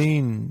I've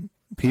seen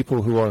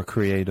people who are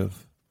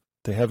creative,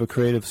 they have a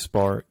creative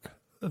spark,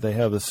 they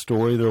have a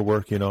story they're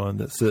working on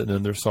that's sitting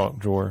in their sock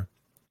drawer.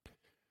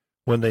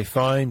 When they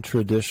find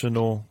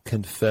traditional,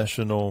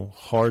 confessional,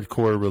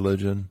 hardcore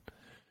religion,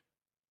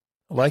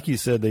 like you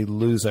said, they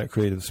lose that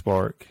creative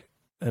spark.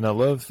 And I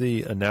love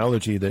the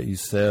analogy that you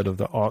said of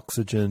the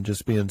oxygen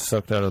just being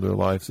sucked out of their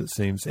lives, it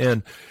seems.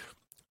 And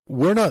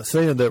we're not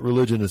saying that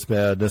religion is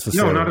bad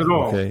necessarily. No, not at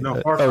all. Okay?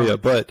 No,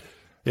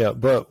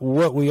 but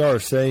what we are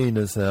saying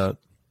is that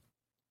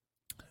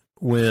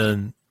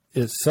when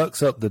it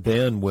sucks up the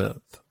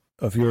bandwidth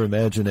of your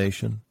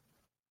imagination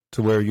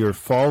to where you're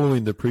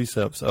following the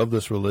precepts of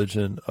this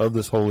religion, of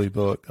this holy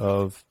book,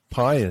 of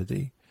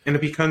piety, and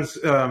it becomes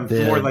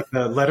more like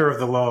the letter of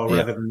the law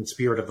rather than the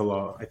spirit of the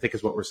law, I think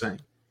is what we're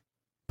saying.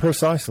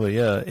 Precisely,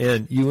 yeah.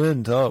 And you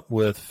end up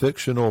with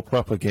fictional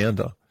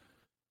propaganda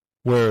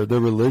where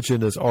the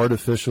religion is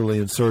artificially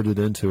inserted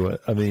into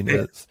it. I mean,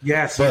 it's...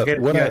 Yes. But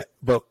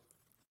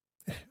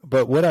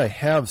what I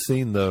have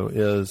seen, though,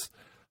 is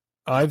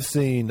I've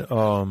seen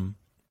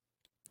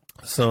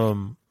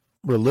some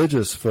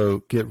religious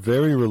folk get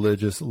very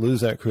religious,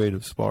 lose that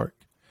creative spark.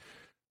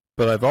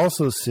 But I've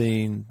also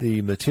seen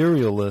the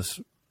materialists,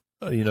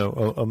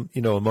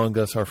 among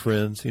us, our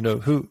friends,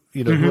 who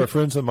are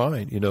friends of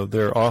mine,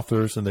 they're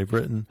authors and they've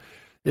written.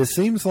 It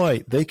seems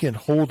like they can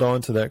hold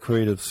on to that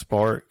creative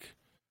spark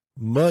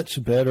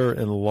much better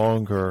and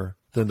longer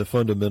than the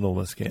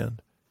fundamentalists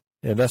can.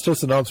 And that's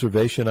just an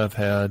observation I've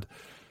had,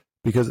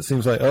 because it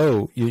seems like,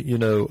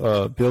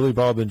 Billy,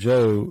 Bob, and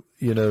Joe,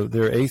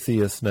 they're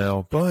atheists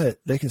now, but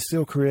they can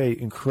still create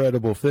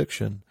incredible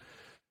fiction.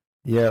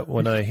 Yet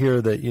when I hear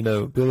that,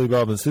 Billy,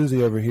 Bob, and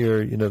Susie over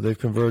here, they've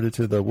converted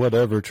to the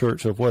whatever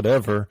church of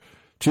whatever,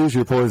 choose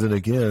your poison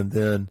again,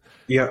 then,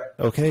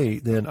 okay,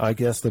 then I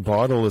guess the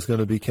bottle is going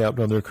to be capped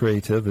on their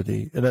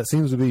creativity. And that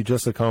seems to be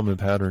just a common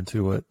pattern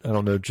to it. I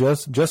don't know,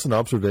 just an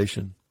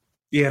observation.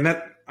 Yeah,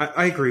 and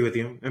I agree with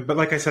you. But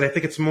like I said, I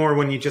think it's more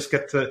when you just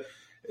get to,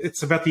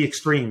 it's about the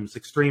extremes.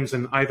 Extremes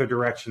in either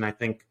direction, I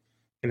think,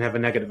 can have a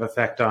negative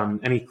effect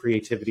on any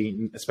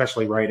creativity,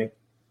 especially writing.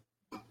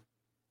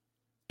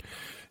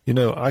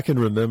 I can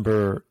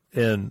remember,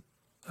 and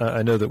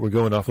I know that we're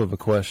going off of a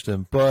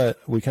question, but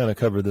we kind of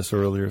covered this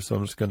earlier, so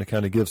I'm just going to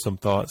kind of give some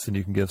thoughts, and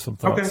you can give some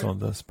thoughts on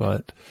this.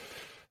 But,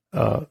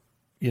 the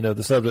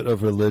subject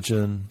of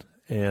religion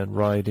and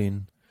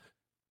writing,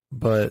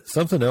 but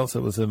something else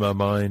that was in my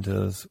mind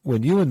is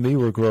when you and me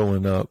were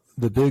growing up,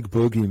 the big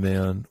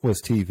boogeyman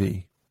was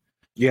TV.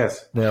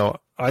 Yes. Now,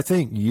 I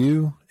think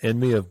you and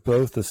me have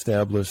both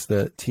established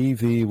that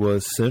TV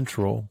was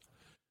central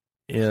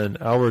in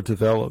our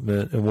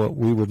development and what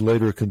we would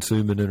later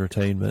consume in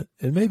entertainment,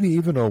 and maybe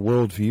even our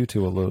worldview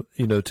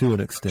to an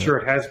extent. Sure,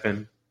 it has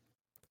been.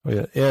 Oh,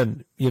 yeah,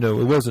 and it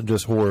wasn't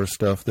just horror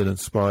stuff that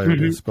inspired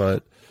us,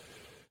 but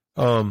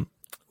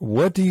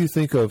what do you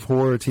think of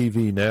horror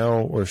TV now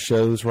or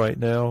shows right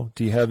now?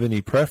 Do you have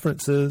any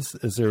preferences?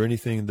 Is there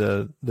anything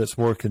that's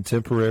more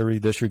contemporary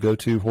that's your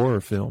go-to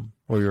horror film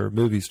or your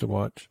movies to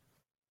watch?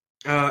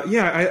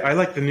 I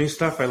like the new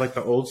stuff. I like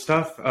the old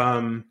stuff.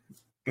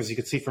 As you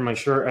can see from my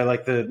shirt, I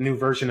like the new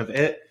version of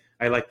It.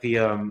 I like the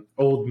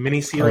old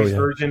miniseries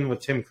version with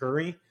Tim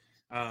Curry.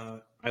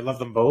 I love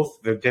them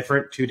both. They're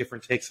different, two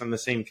different takes on the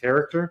same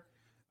character.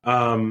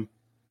 I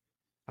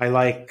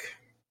like,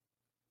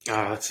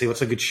 let's see,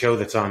 what's a good show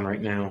that's on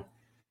right now?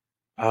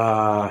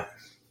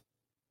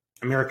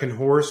 American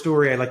Horror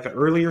Story. I like the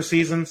earlier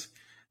seasons.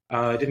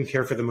 I didn't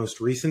care for the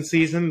most recent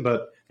season,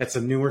 but that's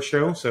a newer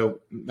show, so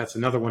that's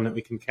another one that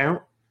we can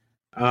count.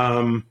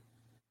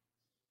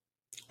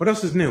 What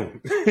else is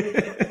new?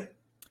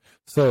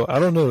 So I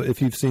don't know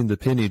if you've seen The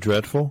Penny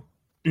Dreadful.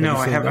 No, you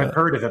I seen have. I've that?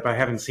 heard of it, but I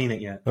haven't seen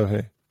it yet.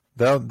 Okay.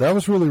 That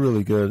was really,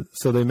 really good.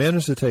 So they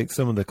managed to take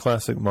some of the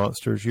classic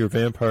monsters, your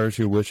vampires,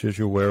 your witches,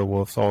 your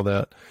werewolves, all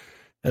that,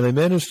 and they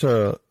managed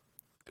to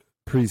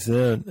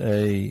present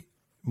a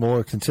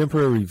more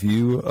contemporary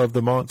view of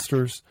the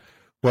monsters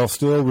while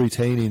still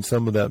retaining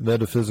some of that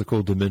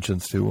metaphysical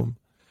dimensions to them.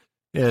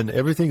 And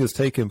everything is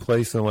taking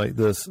place in like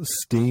this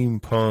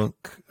steampunk,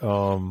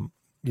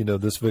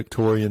 this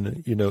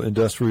Victorian,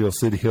 industrial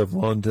city of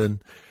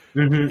London.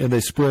 Mm-hmm. And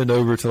they sprint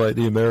over to like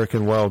the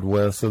American Wild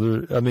West. So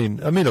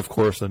of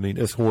course,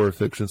 it's horror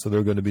fiction, so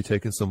they're going to be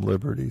taking some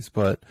liberties,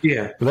 but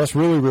Yeah. that's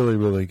really, really,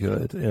 really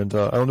good. And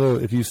I don't know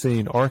if you've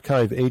seen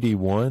Archive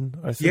 81.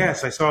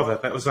 Yes, I saw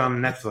that. That was on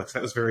Netflix.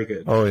 That was very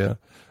good. Oh yeah.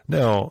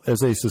 Now,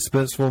 as a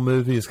suspenseful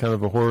movie, as kind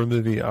of a horror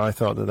movie, I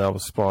thought that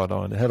was spot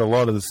on. It had a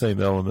lot of the same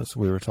elements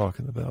we were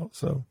talking about.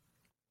 So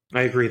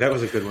I agree. That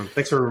was a good one.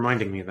 Thanks for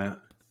reminding me of that.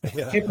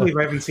 yeah. I can't believe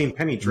I haven't seen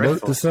Penny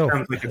Dreadful. It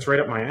sounds like it's right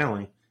up my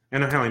alley. I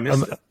know how I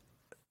missed it.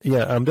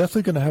 Yeah, I'm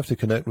definitely going to have to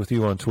connect with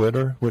you on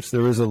Twitter, which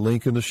there is a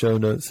link in the show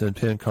notes and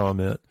pinned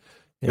comment.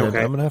 And Okay.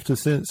 I'm going to have to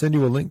send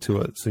you a link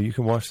to it so you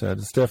can watch that.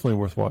 It's definitely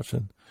worth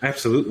watching.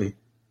 Absolutely.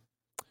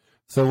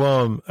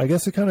 So I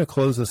guess to kind of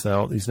close us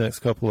out, these next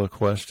couple of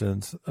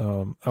questions,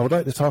 I would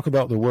like to talk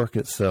about the work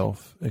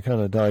itself and kind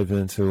of dive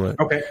into it.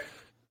 Okay.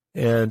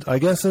 And I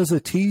guess as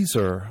a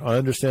teaser, I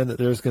understand that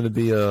there's going to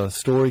be a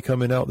story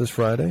coming out this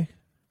Friday.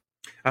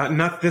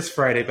 Not this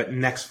Friday, but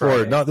next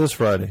Friday. Or not this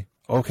Friday.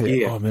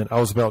 Okay. Yeah. Oh, man, I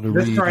was about to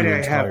This read Friday your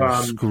I have,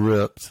 entire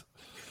script.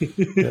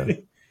 Yeah.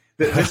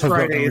 This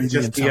Friday is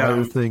just the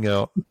entire thing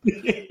out.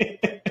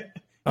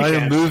 I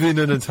am moving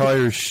an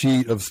entire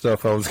sheet of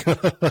stuff I was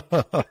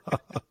gonna...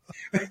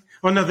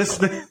 Well, no, this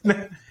Friday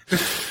I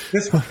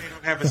don't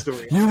have a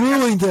story. You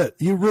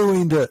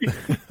ruined it.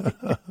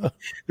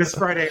 This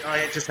Friday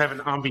I just have an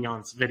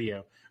ambiance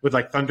video with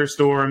like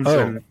thunderstorms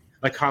and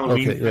like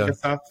Halloween kind of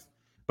stuff.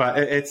 But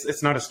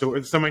it's not a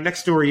story. So my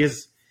next story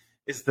is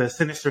the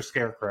Sinister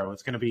Scarecrow.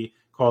 It's going to be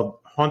called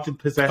Haunted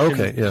Possession.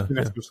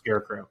 Sinister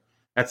Scarecrow.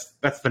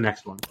 That's the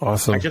next one.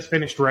 Awesome. I just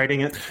finished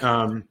writing it.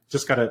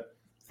 Just got to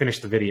finish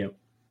the video.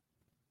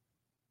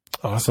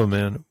 Awesome,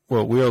 man.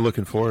 Well, we are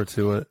looking forward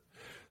to it.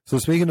 So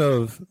speaking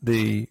of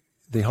the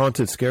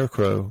Haunted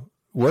Scarecrow,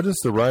 what does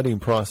the writing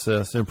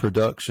process and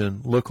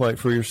production look like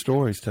for your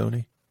stories,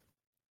 Tony?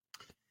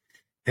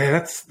 Yeah,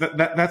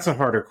 that's a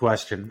harder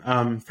question.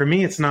 For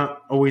me, it's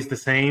not always the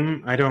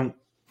same. I don't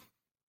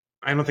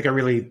think I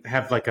really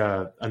have like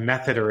a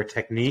method or a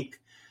technique,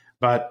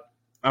 but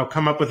I'll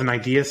come up with an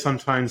idea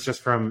sometimes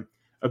just from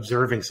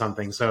observing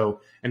something.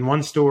 So in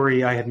one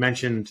story, I had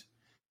mentioned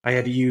I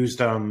had used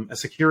a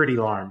security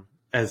alarm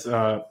as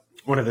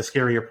one of the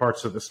scarier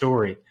parts of the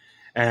story.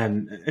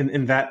 And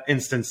in that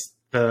instance,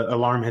 the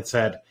alarm had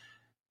said,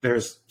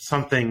 there's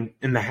something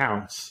in the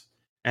house.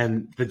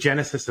 And the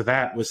genesis of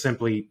that was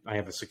simply, I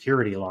have a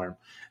security alarm.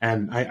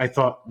 And I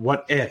thought,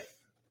 what if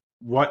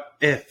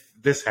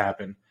this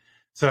happened?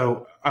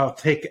 So I'll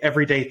take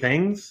everyday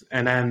things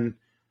and then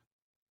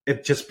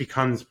it just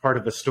becomes part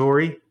of the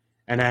story.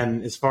 And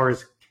then as far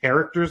as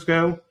characters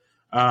go,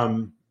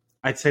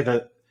 I'd say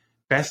the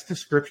best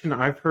description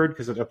I've heard,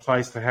 because it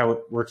applies to how it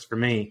works for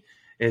me,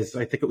 is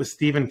I think it was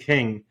Stephen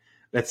King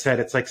that said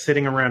it's like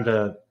sitting around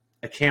a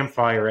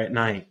campfire at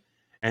night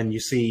and you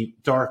see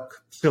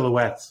dark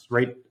silhouettes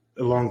right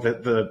along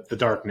the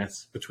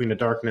darkness, between the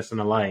darkness and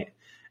the light,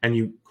 and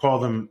you call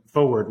them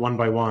forward one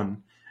by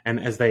one. And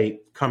as they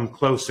come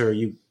closer,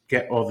 you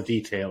get all the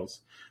details.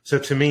 So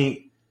to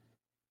me,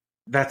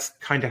 that's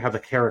kind of how the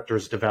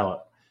characters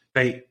develop.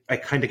 I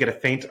kind of get a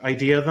faint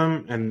idea of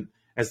them, and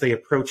as they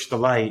approach the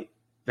light,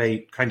 they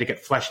kind of get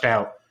fleshed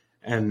out,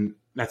 and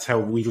that's how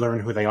we learn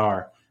who they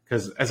are.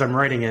 Because as I'm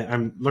writing it,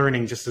 I'm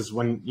learning just as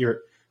when you're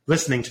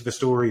listening to the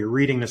story, you're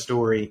reading the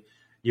story,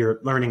 you're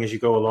learning as you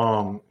go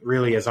along.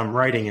 Really, as I'm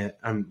writing it,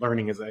 I'm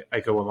learning as I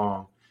go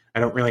along. I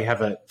don't really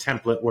have a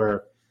template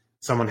where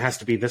someone has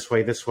to be this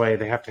way,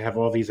 they have to have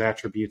all these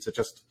attributes. It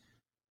just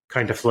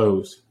kind of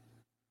flows.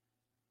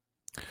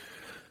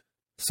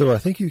 So I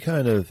think you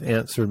kind of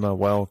answered my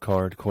wild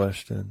card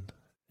question.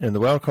 And the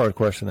wild card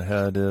question I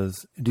had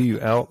is, do you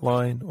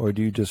outline or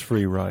do you just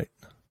free write?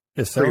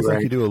 It sounds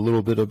like you do a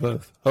little bit of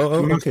both.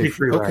 Okay.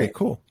 Okay,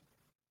 cool.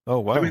 Oh,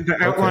 wow. I mean,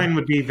 the outline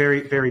would be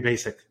very, very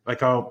basic.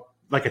 Like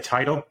a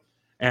title.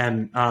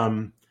 And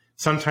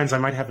sometimes I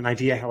might have an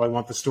idea how I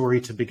want the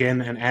story to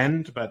begin and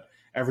end, but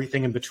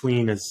everything in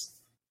between is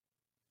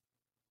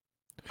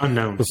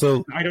unknown.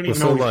 I don't even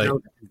know what know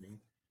that.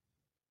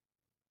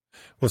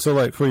 Well, so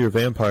like for your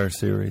vampire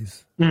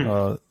series,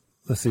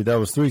 let's see, that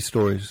was 3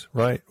 stories,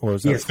 right? Or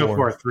was that 4? So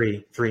far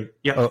 3.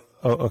 Yep. Oh,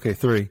 okay,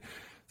 3.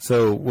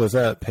 So was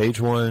that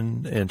page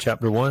 1 and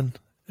chapter 1,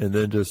 and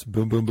then just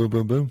boom, boom, boom,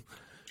 boom, boom?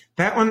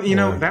 That one,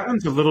 that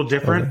one's a little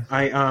different.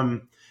 Okay.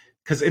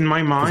 Because in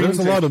my mind, there's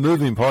a lot of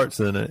moving parts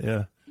in it.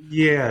 Yeah.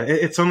 Yeah,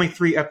 it's only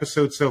 3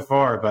 episodes so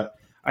far, but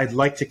I'd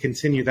like to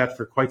continue that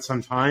for quite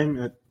some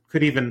time.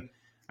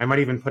 I might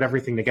even put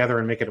everything together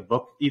and make it a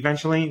book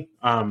eventually.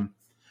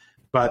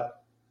 But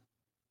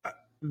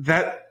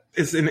that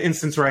is an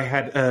instance where I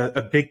had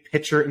a big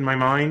picture in my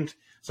mind,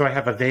 so I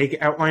have a vague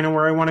outline of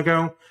where I want to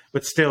go,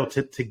 but still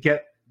to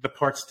get the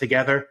parts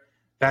together,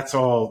 that's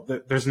all.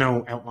 There's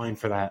no outline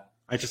for that.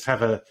 I just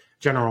have a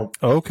general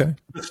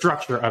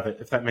structure of it,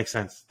 if that makes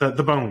sense. The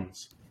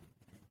bones.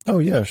 Oh,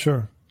 yeah,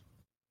 sure.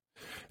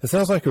 It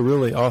sounds like a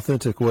really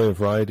authentic way of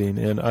writing,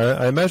 and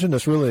I imagine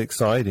it's really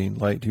exciting.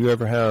 Like, do you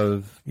ever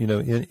have,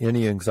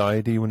 any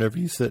anxiety whenever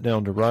you sit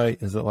down to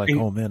write? Is it like,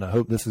 oh man, I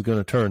hope this is going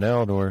to turn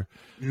out? Or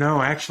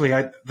no, actually,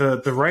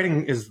 the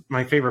writing is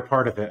my favorite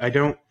part of it. I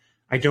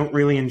don't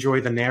really enjoy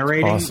the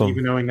narrating,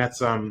 even knowing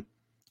that's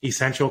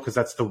essential because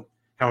that's how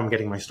I'm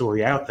getting my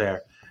story out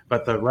there.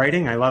 But the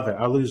writing, I love it.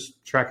 I lose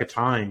track of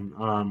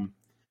time.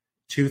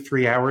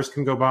 2-3 hours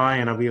can go by,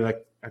 and I'll be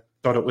like, I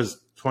thought it was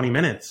 20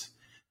 minutes.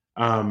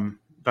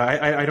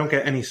 But I don't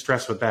get any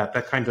stress with that.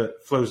 That kind of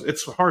flows.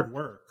 It's hard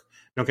work.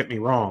 Don't get me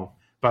wrong,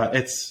 but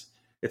it's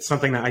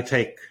something that I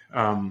take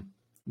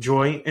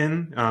joy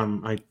in.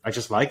 I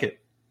just like it.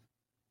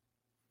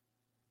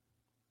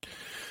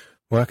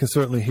 Well, I can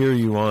certainly hear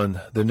you on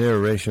the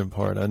narration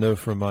part. I know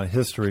from my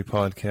history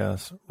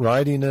podcast,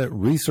 writing it,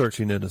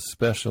 researching it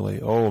especially.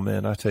 Oh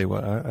man, I tell you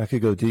what, I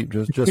could go deep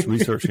just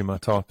researching my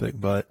topic,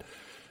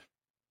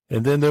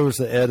 and then there was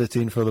the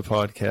editing for the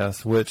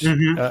podcast, which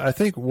I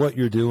think what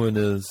you're doing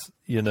is,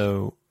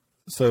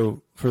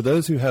 so for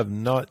those who have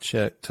not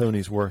checked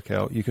Tony's work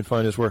out, you can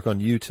find his work on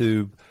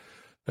YouTube.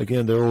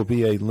 Again, there will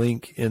be a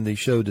link in the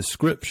show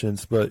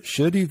descriptions, but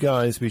should you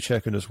guys be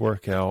checking his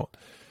work out,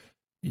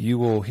 you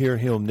will hear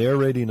him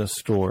narrating a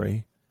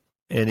story,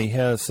 and he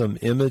has some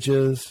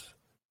images.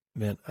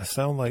 Man, I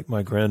sound like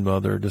my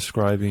grandmother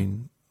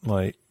describing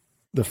like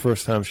the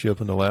first time she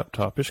opened a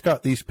laptop. It's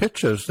got these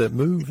pictures that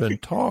move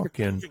and talk,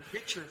 and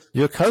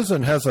your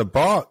cousin has a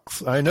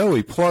box. I know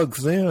he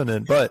plugs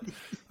in,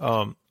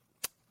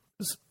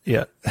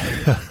 yeah.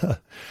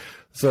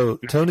 So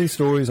Tony's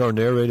stories are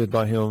narrated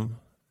by him.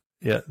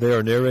 Yeah, they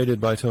are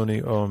narrated by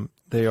Tony.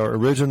 They are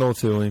original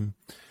to him.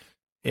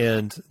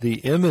 And the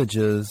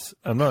images,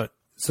 the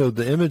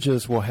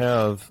images will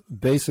have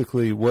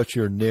basically what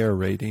you're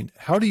narrating.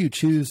 How do you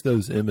choose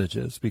those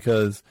images?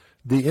 Because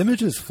the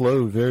images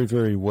flow very,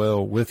 very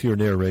well with your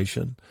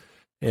narration.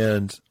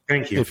 And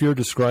thank you. If you're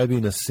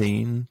describing a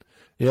scene,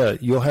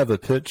 you'll have a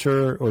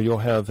picture, or you'll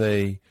have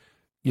a,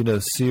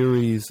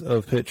 series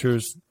of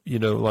pictures,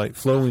 like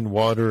flowing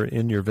water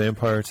in your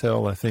vampire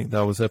tale. I think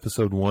that was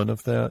episode 1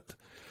 of that.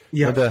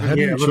 Yeah, and, how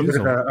do you a little choose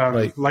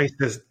bit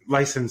of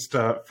licensed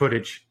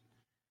footage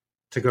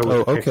to go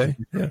with the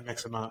pictures,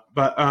 mix them up.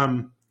 But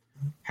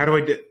how do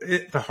I do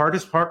it? The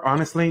hardest part,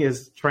 honestly,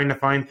 is trying to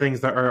find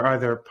things that are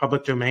either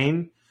public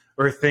domain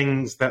or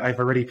things that I've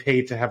already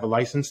paid to have a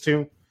license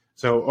to.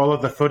 So all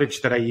of the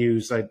footage that I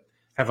use, I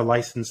have a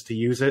license to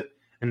use it.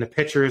 And the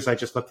pictures, I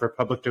just look for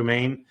public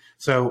domain.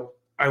 So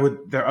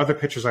there are other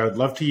pictures I would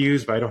love to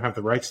use, but I don't have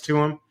the rights to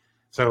them.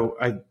 So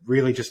I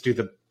really just do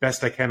the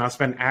best I can. I'll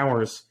spend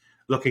hours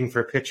looking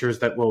for pictures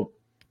that will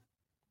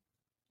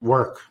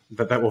work,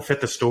 that will fit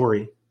the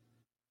story.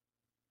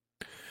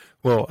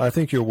 Well, I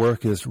think your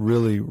work is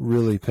really,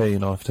 really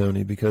paying off,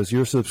 Tony, because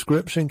your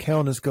subscription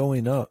count is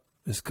going up.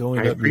 It's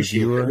going up. Your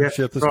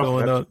viewership is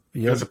going up.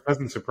 Yep. It's a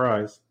pleasant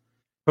surprise.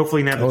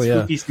 Hopefully now that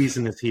spooky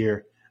season is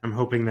here, I'm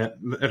hoping that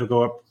it'll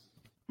go up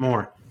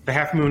more. The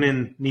Half Moon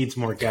Inn needs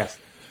more guests.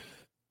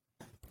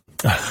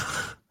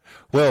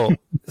 Well,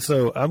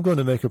 so I'm going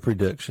to make a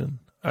prediction.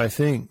 I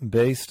think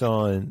based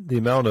on the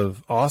amount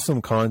of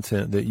awesome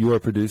content that you are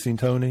producing,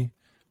 Tony,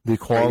 the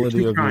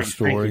quality of your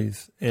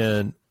stories,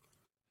 and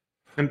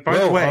by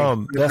the way, I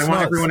want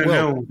everyone to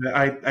know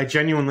that I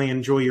genuinely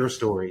enjoy your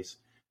stories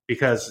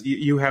because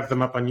you have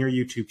them up on your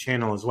YouTube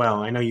channel as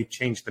well. I know you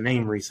changed the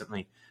name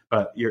recently,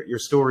 but your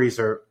stories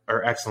are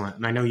excellent.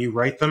 And I know you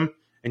write them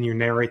and you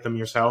narrate them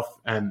yourself.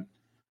 And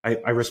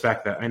I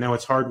respect that. I know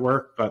it's hard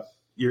work, but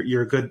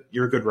you're a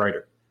good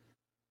writer.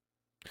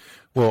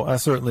 Well, I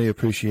certainly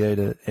appreciate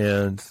it.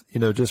 And,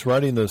 just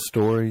writing those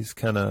stories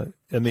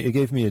it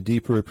gave me a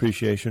deeper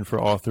appreciation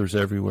for authors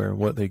everywhere and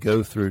what they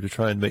go through to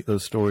try and make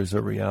those stories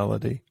a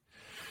reality.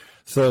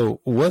 So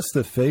what's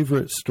the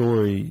favorite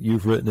story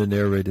you've written and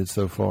narrated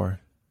so far?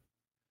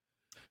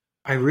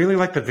 I really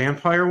like the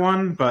vampire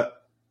one,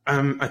 but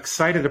I'm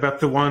excited about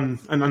the one,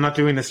 and I'm not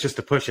doing this just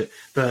to push it,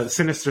 the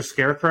Sinister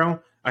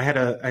Scarecrow. I had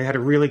a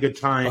really good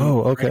time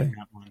writing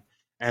that one.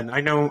 And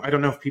I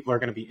don't know if people are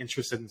going to be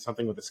interested in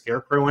something with a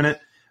scarecrow in it,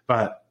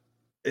 but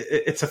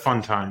it's a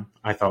fun time,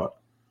 I thought.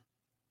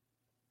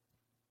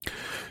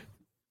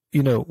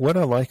 What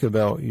I like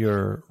about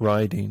your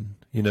writing,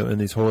 in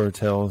these horror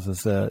tales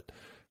is that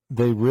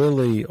they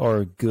really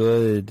are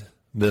good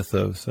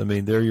mythos. I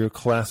mean, they're your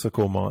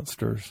classical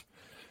monsters.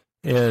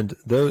 And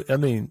those,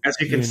 as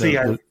you can see,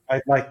 I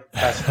like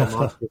classical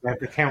monsters. I have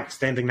the Count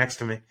standing next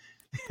to me.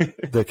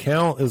 The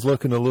Count is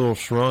looking a little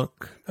shrunk.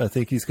 I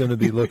think he's going to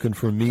be looking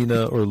for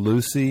Mina or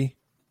Lucy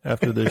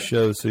after this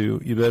show. So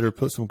you better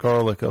put some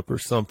garlic up or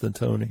something,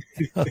 Tony.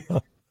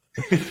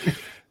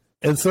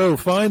 And so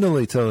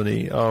finally,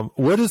 Tony,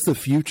 what is the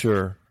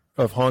future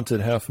of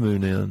Haunted Half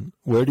Moon Inn,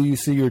 where do you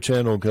see your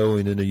channel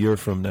going in a year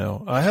from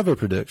now? I have a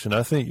prediction.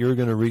 I think you're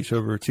going to reach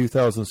over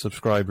 2,000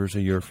 subscribers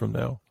a year from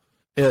now.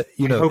 At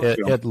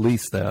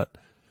least that.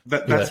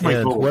 That's my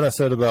goal. What I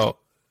said about,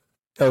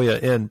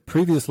 and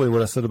previously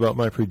what I said about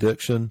my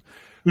prediction,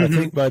 I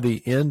think by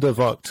the end of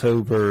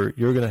October,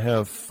 you're going to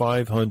have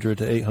 500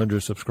 to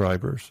 800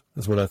 subscribers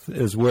is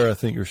where I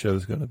think your show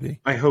is going to be.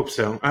 I hope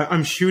so.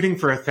 I'm shooting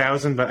for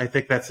 1,000, but I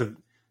think that's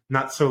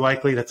not so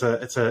likely. It's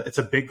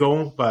a big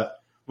goal, but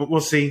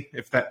we'll see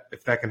if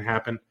that can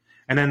happen.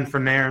 And then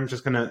from there, I'm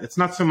just gonna. It's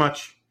not so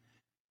much.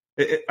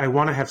 I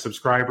want to have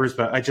subscribers,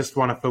 but I just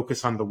want to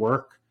focus on the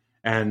work.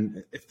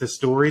 And if the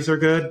stories are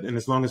good, and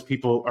as long as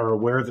people are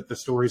aware that the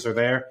stories are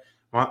there,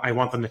 I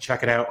want them to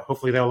check it out.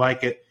 Hopefully, they'll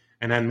like it,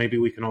 and then maybe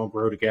we can all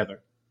grow together.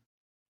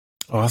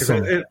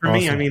 Awesome. For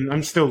me, I mean,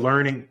 I'm still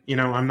learning.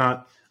 I'm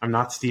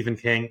not Stephen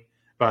King,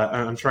 but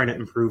I'm trying to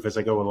improve as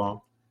I go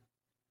along.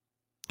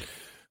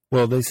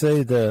 Well, they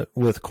say that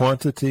with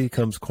quantity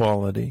comes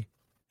quality.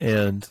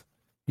 And,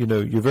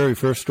 your very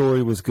first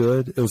story was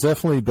good. It was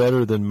definitely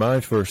better than my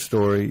first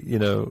story,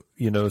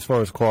 as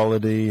far as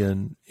quality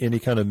and any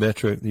kind of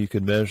metric that you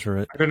could measure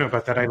it. I don't know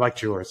about that. I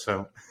liked yours,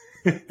 so.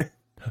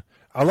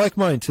 I like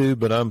mine too,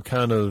 but I'm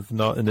kind of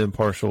not an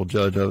impartial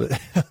judge of it.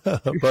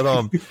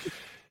 But,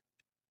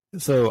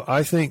 so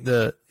I think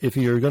that if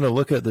you're going to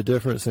look at the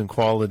difference in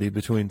quality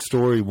between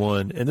story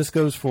one, and this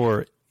goes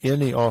for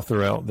any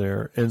author out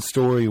there, and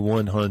story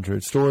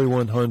 100. Story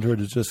 100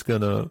 is just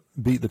going to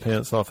beat the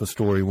pants off of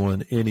story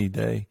one any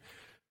day.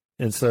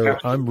 And so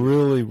I'm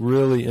really,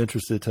 really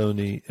interested,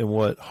 Tony, in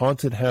what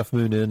Haunted Half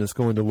Moon Inn is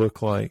going to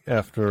look like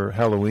after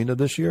Halloween of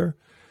this year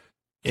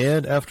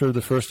and after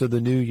the first of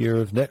the new year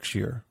of next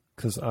year,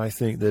 because I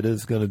think that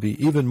is going to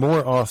be even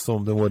more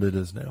awesome than what it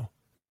is now.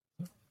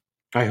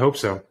 I hope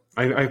so.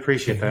 I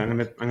appreciate that. I'm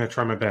going to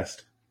try my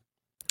best.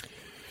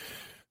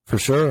 For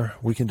sure.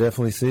 We can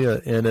definitely see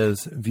it. And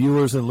as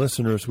viewers and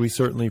listeners, we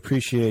certainly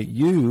appreciate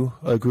you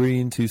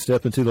agreeing to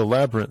step into the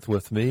labyrinth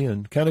with me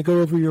and kind of go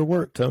over your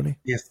work, Tony.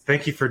 Yes.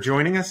 Thank you for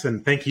joining us.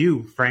 And thank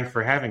you, Frank,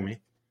 for having me.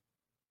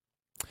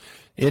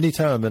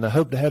 Anytime. And I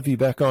hope to have you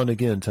back on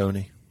again,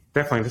 Tony.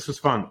 Definitely. This was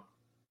fun.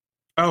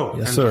 Oh,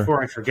 yes, and sir.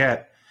 Before I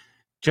forget,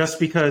 just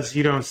because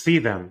you don't see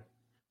them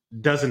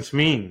doesn't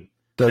mean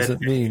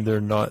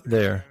they're not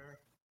there.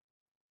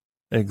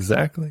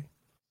 Exactly.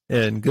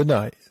 And good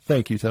night.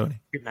 Thank you,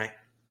 Tony. Good night.